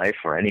in your life,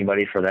 or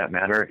anybody for that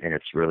matter, and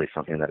it's really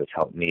something that has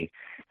helped me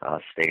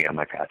stay on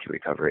my path to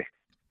recovery.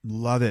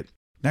 Love it.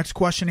 Next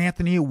question,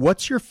 Anthony,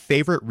 what's your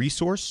favorite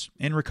resource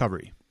in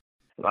recovery?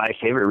 My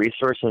favorite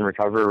resource in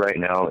recovery right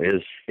now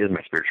is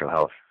my spiritual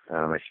health.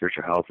 My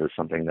spiritual health is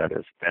something that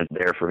has been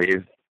there for me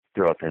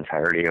throughout the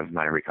entirety of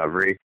my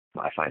recovery.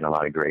 I find a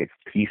lot of great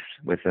peace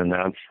within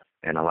that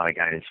and a lot of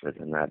guidance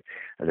within that.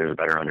 There's a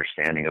better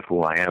understanding of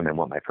who I am and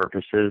what my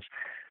purpose is,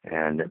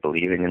 and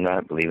believing in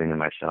that, believing in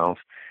myself,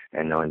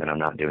 and knowing that I'm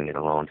not doing it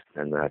alone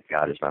and that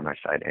God is by my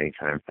side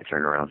anytime I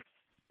turn around.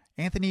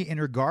 Anthony, in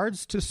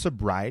regards to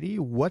sobriety,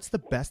 what's the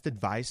best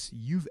advice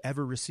you've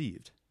ever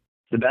received?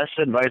 The best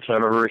advice I've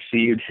ever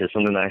received is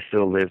something that I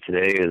still live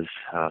today is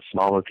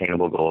small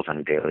attainable goals on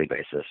a daily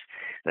basis.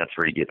 That's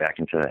where you get back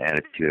into the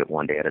attitude of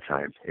one day at a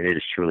time. It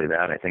is truly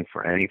that. I think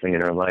for anything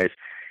in our life,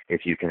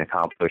 if you can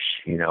accomplish,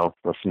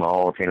 the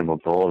small attainable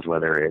goals,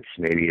 whether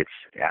maybe it's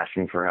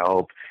asking for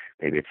help,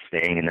 maybe it's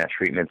staying in that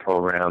treatment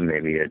program,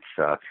 maybe it's,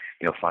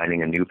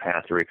 finding a new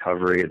path to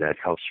recovery that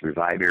helps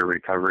revive your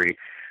recovery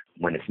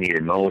when it's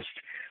needed most,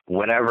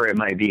 whatever it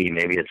might be.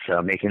 Maybe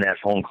it's making that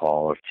phone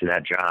call to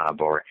that job,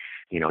 or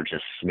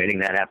just submitting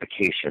that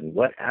application,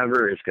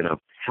 whatever is going to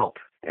help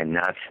and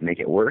not make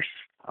it worse.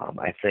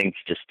 I think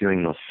just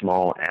doing those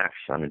small acts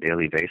on a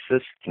daily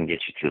basis can get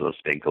you to those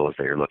big goals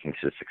that you're looking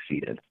to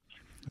succeed in.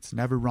 It's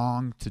never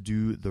wrong to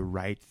do the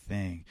right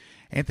thing.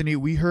 Anthony,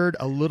 we heard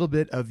a little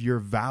bit of your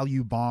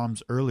value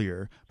bombs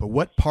earlier, but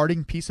what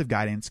parting piece of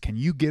guidance can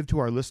you give to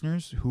our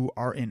listeners who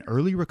are in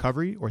early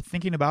recovery or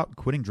thinking about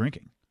quitting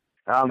drinking?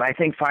 I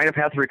think find a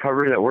path to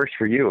recovery that works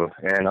for you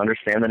and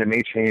understand that it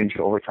may change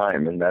over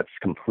time, and that's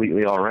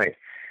completely all right.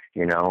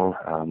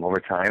 Over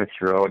time,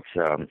 throughout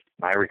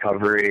my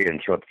recovery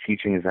and throughout the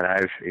teachings that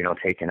I've,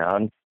 taken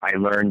on, I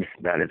learned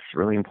that it's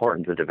really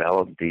important to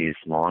develop these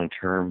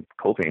long-term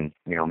coping,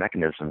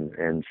 mechanisms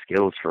and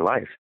skills for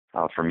life.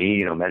 For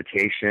me,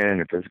 meditation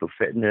and physical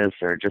fitness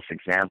are just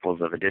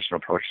examples of additional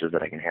approaches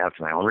that I can have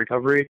to my own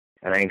recovery.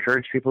 And I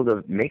encourage people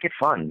to make it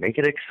fun, make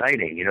it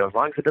exciting. As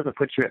long as it doesn't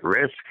put you at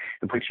risk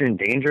and put you in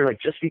danger,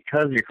 just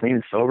because you're clean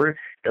and sober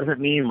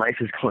doesn't mean life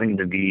is going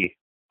to be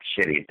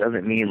shitty. It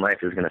doesn't mean life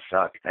is going to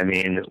suck. I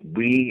mean,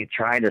 we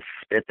try to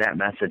spit that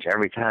message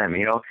every time.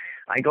 You know,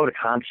 I go to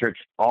concerts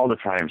all the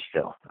time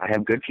still. I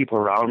have good people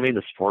around me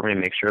to support me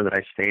and make sure that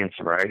I stay in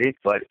sobriety,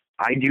 but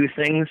I do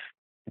things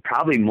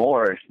probably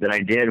more than I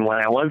did when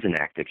I was in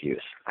active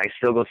use. I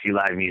still go see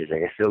live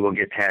music. I still go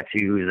get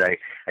tattoos.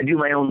 I do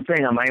my own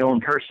thing. I'm my own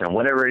person.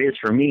 Whatever it is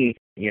for me,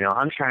 you know,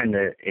 I'm trying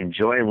to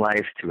enjoy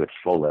life to its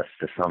fullest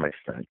to some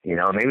extent. You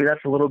know, maybe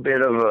that's a little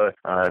bit of a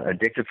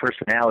addictive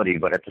personality,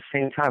 but at the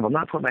same time, I'm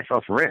not putting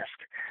myself at risk.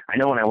 I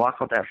know when I walk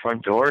out that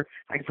front door,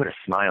 I can put a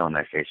smile on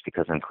my face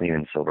because I'm clean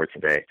and sober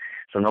today.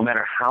 So no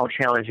matter how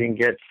challenging it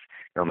gets,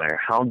 no matter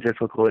how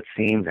difficult it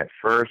seems at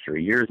first or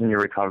years in your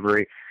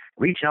recovery,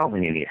 reach out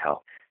when you need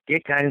help.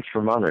 Get guidance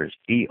from others.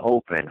 Be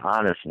open,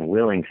 honest, and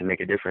willing to make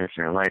a difference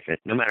in your life. And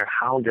no matter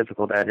how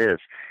difficult that is,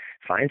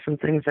 find some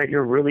things that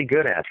you're really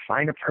good at.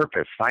 Find a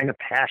purpose. Find a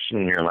passion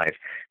in your life.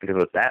 Because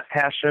with that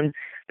passion,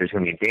 there's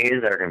going to be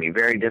days that are going to be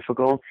very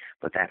difficult,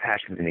 but that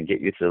passion is going to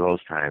get you through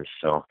those times.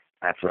 So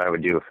that's what I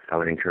would do. I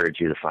would encourage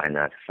you to find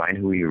that. Find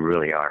who you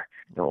really are.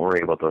 Don't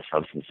worry about those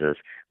substances.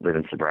 Live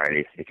in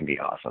sobriety. It can be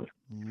awesome.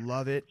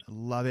 Love it.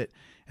 Love it.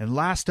 And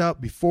last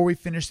up, before we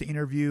finish the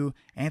interview,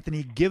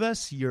 Anthony, give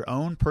us your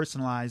own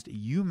personalized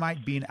 "you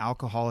might be an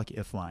alcoholic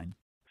if" line.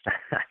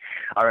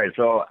 All right.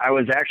 So I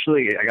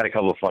got a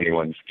couple of funny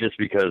ones just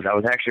because I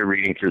was actually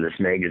reading through this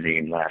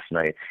magazine last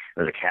night.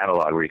 There's a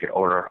catalog where you could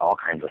order all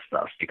kinds of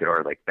stuff. You could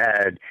order like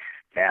bed,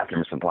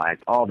 bathroom supplies,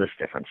 all this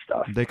different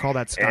stuff. They call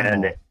that Sky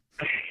Mall.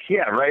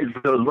 Yeah, right.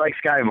 So it was like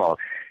Sky Mall.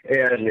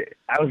 And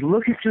I was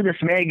looking through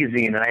this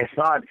magazine, and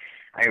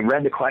I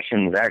read the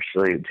questions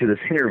actually to this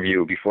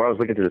interview before I was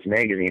looking through this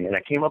magazine, and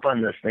I came up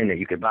on this thing that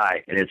you could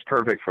buy, and it's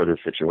perfect for this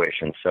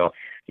situation. So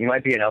you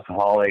might be an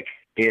alcoholic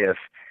if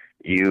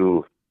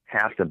you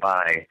have to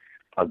buy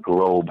a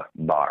globe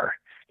bar.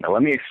 Now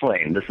let me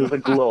explain. This is a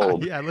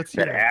globe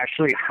that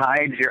actually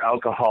hides your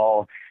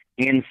alcohol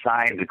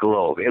inside the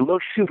globe. It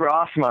looks super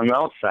awesome on the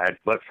outside,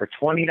 but for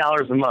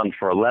 $20 a month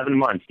for 11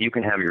 months, you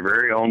can have your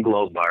very own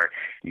globe bar.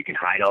 You can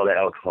hide all that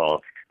alcohol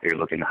that you're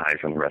looking to hide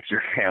from the rest of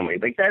your family.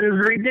 Like, that is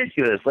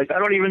ridiculous. Like, I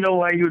don't even know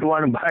why you would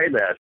want to buy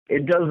that.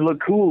 It does look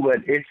cool,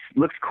 but it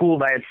looks cool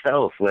by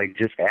itself, like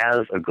just as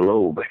a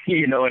globe.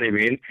 You know what I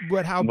mean?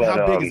 But how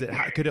big is it?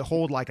 Could it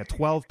hold like a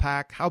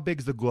 12-pack? How big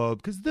is the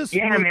globe? Because this.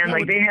 Yeah, man.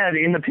 Like they had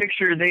in the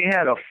picture, they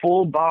had a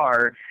full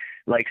bar.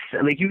 Like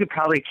you could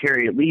probably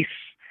carry at least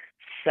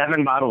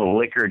 7 bottles of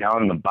liquor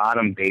down in the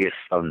bottom base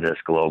of this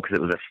globe because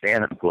it was a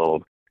stand-up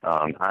globe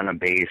on a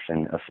base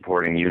and a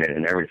supporting unit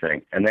and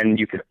everything. And then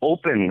you could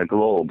open the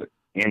globe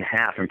in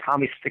half and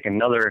probably stick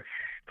another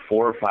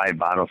 4 or 5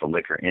 bottles of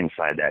liquor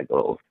inside that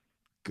globe.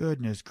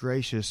 Goodness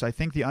gracious. I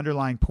think the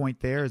underlying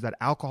point there is that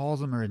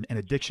alcoholism and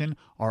addiction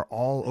are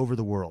all over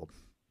the world.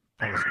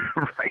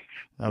 Right.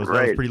 That was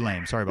pretty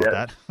lame. Sorry about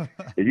that.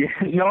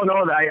 No,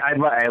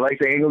 I like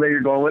the angle that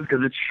you're going with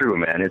because it's true,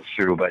 man. It's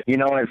true. But, you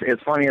know,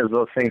 it's funny as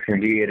those things can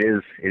be. It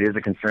is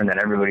a concern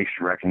that everybody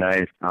should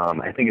recognize.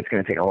 I think it's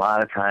going to take a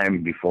lot of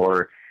time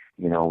before,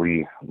 you know,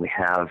 we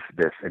have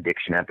this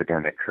addiction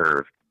epidemic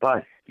curve.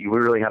 But you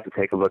really have to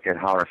take a look at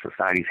how our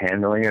society's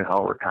handling it,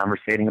 how we're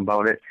conversating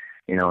about it,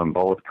 you know, in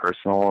both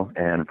personal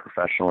and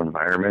professional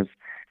environments,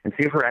 and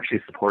see if we're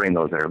actually supporting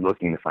those that are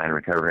looking to find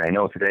recovery. I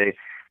know today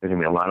there's going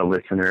to be a lot of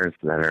listeners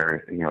that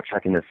are, you know,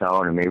 checking this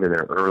out, and maybe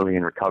they're early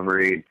in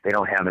recovery. They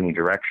don't have any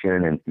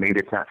direction, and maybe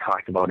it's not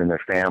talked about in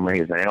their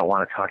families, and they don't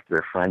want to talk to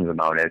their friends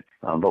about it.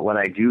 But what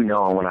I do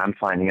know, and what I'm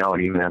finding out,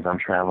 even as I'm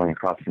traveling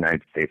across the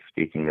United States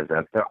speaking, is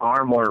that there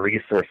are more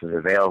resources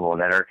available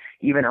that are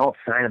even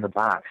outside of the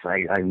box.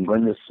 I'm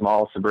going to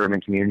small suburban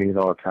communities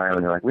all the time,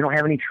 and they're like, we don't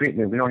have any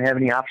treatment, we don't have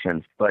any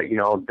options. But, you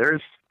know,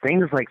 there's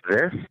things like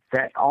this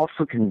that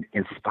also can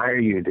inspire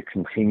you to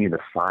continue to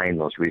find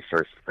those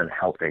resources and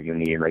help that you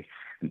need. Like,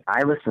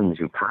 I listen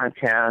to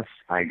podcasts,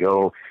 I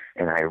go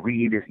and I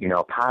read, you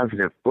know,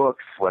 positive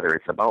books, whether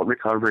it's about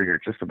recovery or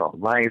just about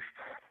life.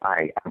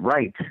 I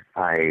write,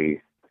 I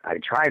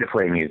try to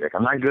play music.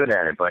 I'm not good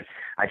at it, but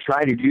I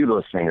try to do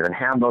those things and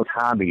have those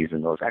hobbies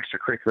and those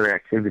extracurricular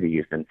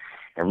activities and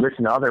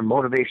listen to other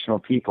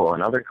motivational people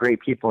and other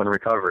great people in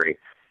recovery.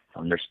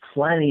 There's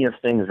plenty of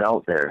things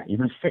out there,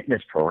 even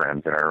fitness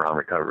programs that are around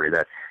recovery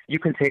that you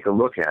can take a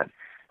look at,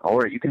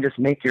 or you can just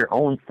make your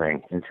own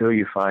thing until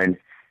you find,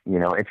 you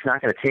know, it's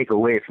not going to take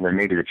away from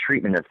maybe the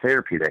treatment and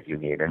therapy that you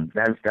need. And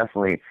that's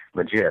definitely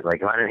legit.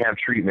 Like, if I didn't have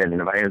treatment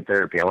and if I didn't have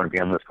therapy, I wouldn't be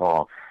on this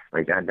call.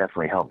 Like, that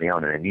definitely helped me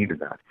out, and I needed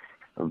that.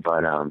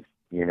 But,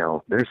 you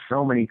know, there's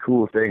so many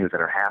cool things that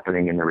are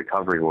happening in the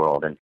recovery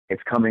world, and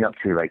it's coming up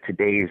to, like,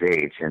 today's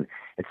age, and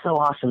it's so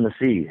awesome to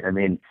see. I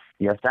mean,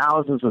 you have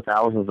thousands and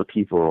thousands of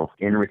people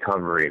in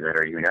recovery that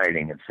are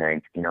uniting and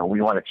saying, you know,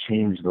 we want to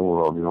change the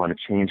world. We want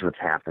to change what's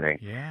happening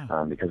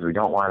because we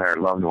don't want our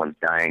loved ones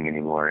dying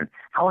anymore. And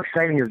how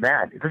exciting is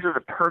that? This is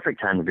the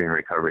perfect time to be in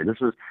recovery. This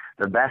is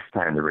the best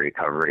time to be in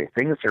recovery.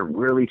 Things are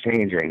really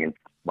changing, and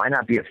why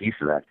not be a piece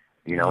of that,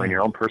 you know, in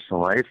your own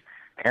personal life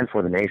and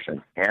for the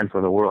nation and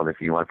for the world,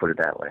 if you want to put it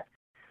that way.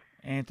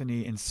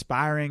 Anthony,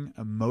 inspiring,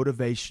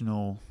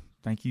 motivational,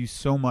 Thank you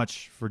so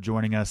much for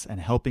joining us and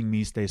helping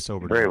me stay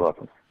sober. You're very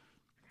welcome.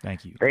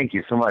 Thank you. Thank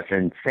you so much.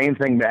 And same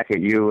thing back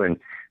at you and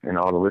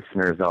all the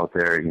listeners out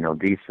there.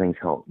 These things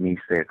help me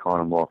stay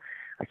accountable.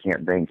 I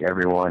can't thank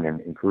everyone, and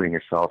including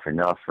yourself,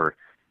 enough for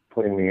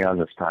putting me on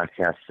this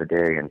podcast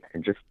today.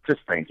 And just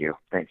thank you.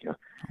 Thank you.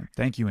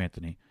 Thank you,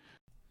 Anthony.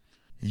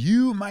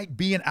 You might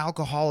be an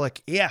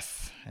alcoholic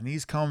if, and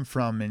these come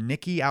from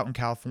Nikki out in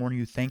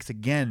California. Thanks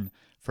again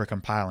for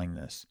compiling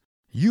this.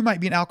 You might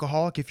be an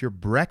alcoholic if your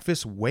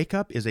breakfast wake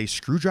up is a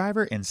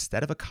screwdriver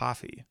instead of a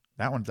coffee.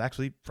 That one's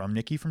actually from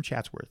Nikki from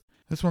Chatsworth.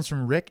 This one's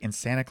from Rick in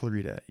Santa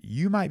Clarita.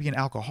 You might be an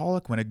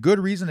alcoholic when a good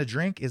reason to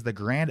drink is the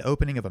grand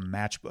opening of a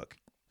matchbook.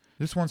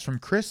 This one's from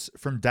Chris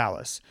from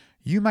Dallas.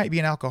 You might be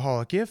an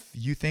alcoholic if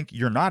you think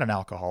you're not an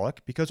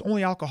alcoholic because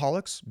only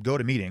alcoholics go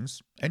to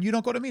meetings and you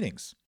don't go to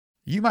meetings.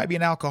 You might be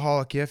an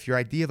alcoholic if your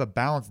idea of a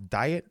balanced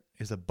diet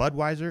is a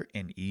Budweiser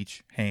in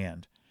each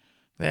hand.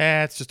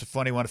 That's just a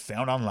funny one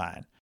found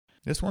online.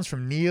 This one's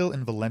from Neil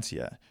in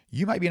Valencia.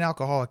 You might be an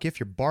alcoholic if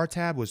your bar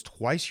tab was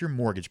twice your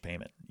mortgage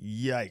payment.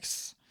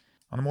 Yikes.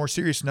 On a more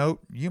serious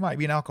note, you might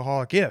be an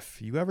alcoholic if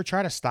you ever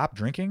try to stop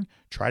drinking,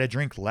 try to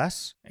drink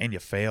less, and you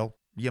fail.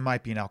 You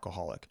might be an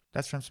alcoholic.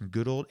 That's from some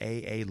good old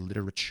AA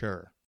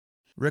literature.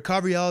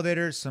 Recovery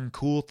Elevator, some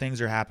cool things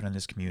are happening in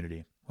this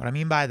community. What I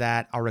mean by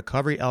that, our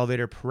Recovery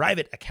Elevator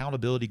private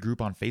accountability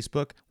group on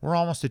Facebook, we're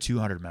almost to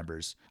 200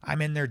 members.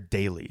 I'm in there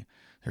daily.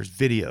 There's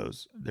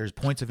videos, there's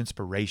points of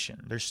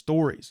inspiration, there's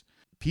stories,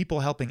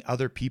 people helping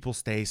other people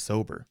stay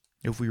sober.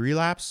 If we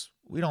relapse,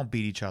 we don't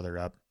beat each other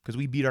up because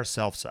we beat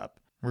ourselves up.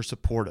 We're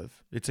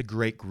supportive. It's a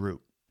great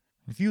group.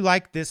 If you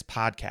like this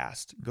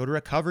podcast, go to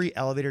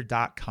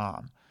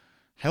recoveryelevator.com.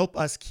 Help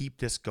us keep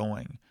this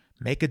going.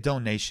 Make a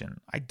donation.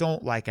 I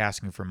don't like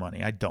asking for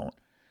money. I don't.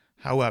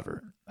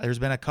 However, there's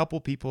been a couple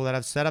people that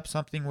have set up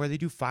something where they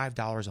do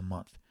 $5 a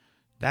month.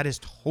 That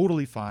is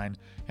totally fine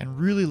and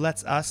really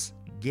lets us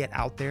get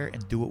out there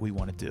and do what we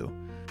want to do.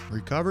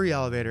 Recovery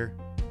Elevator,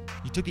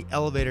 you took the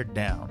elevator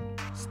down.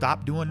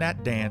 Stop doing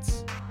that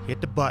dance.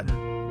 Hit the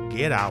button.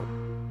 Get out.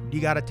 You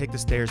got to take the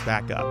stairs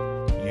back up.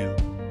 You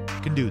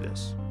can do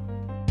this.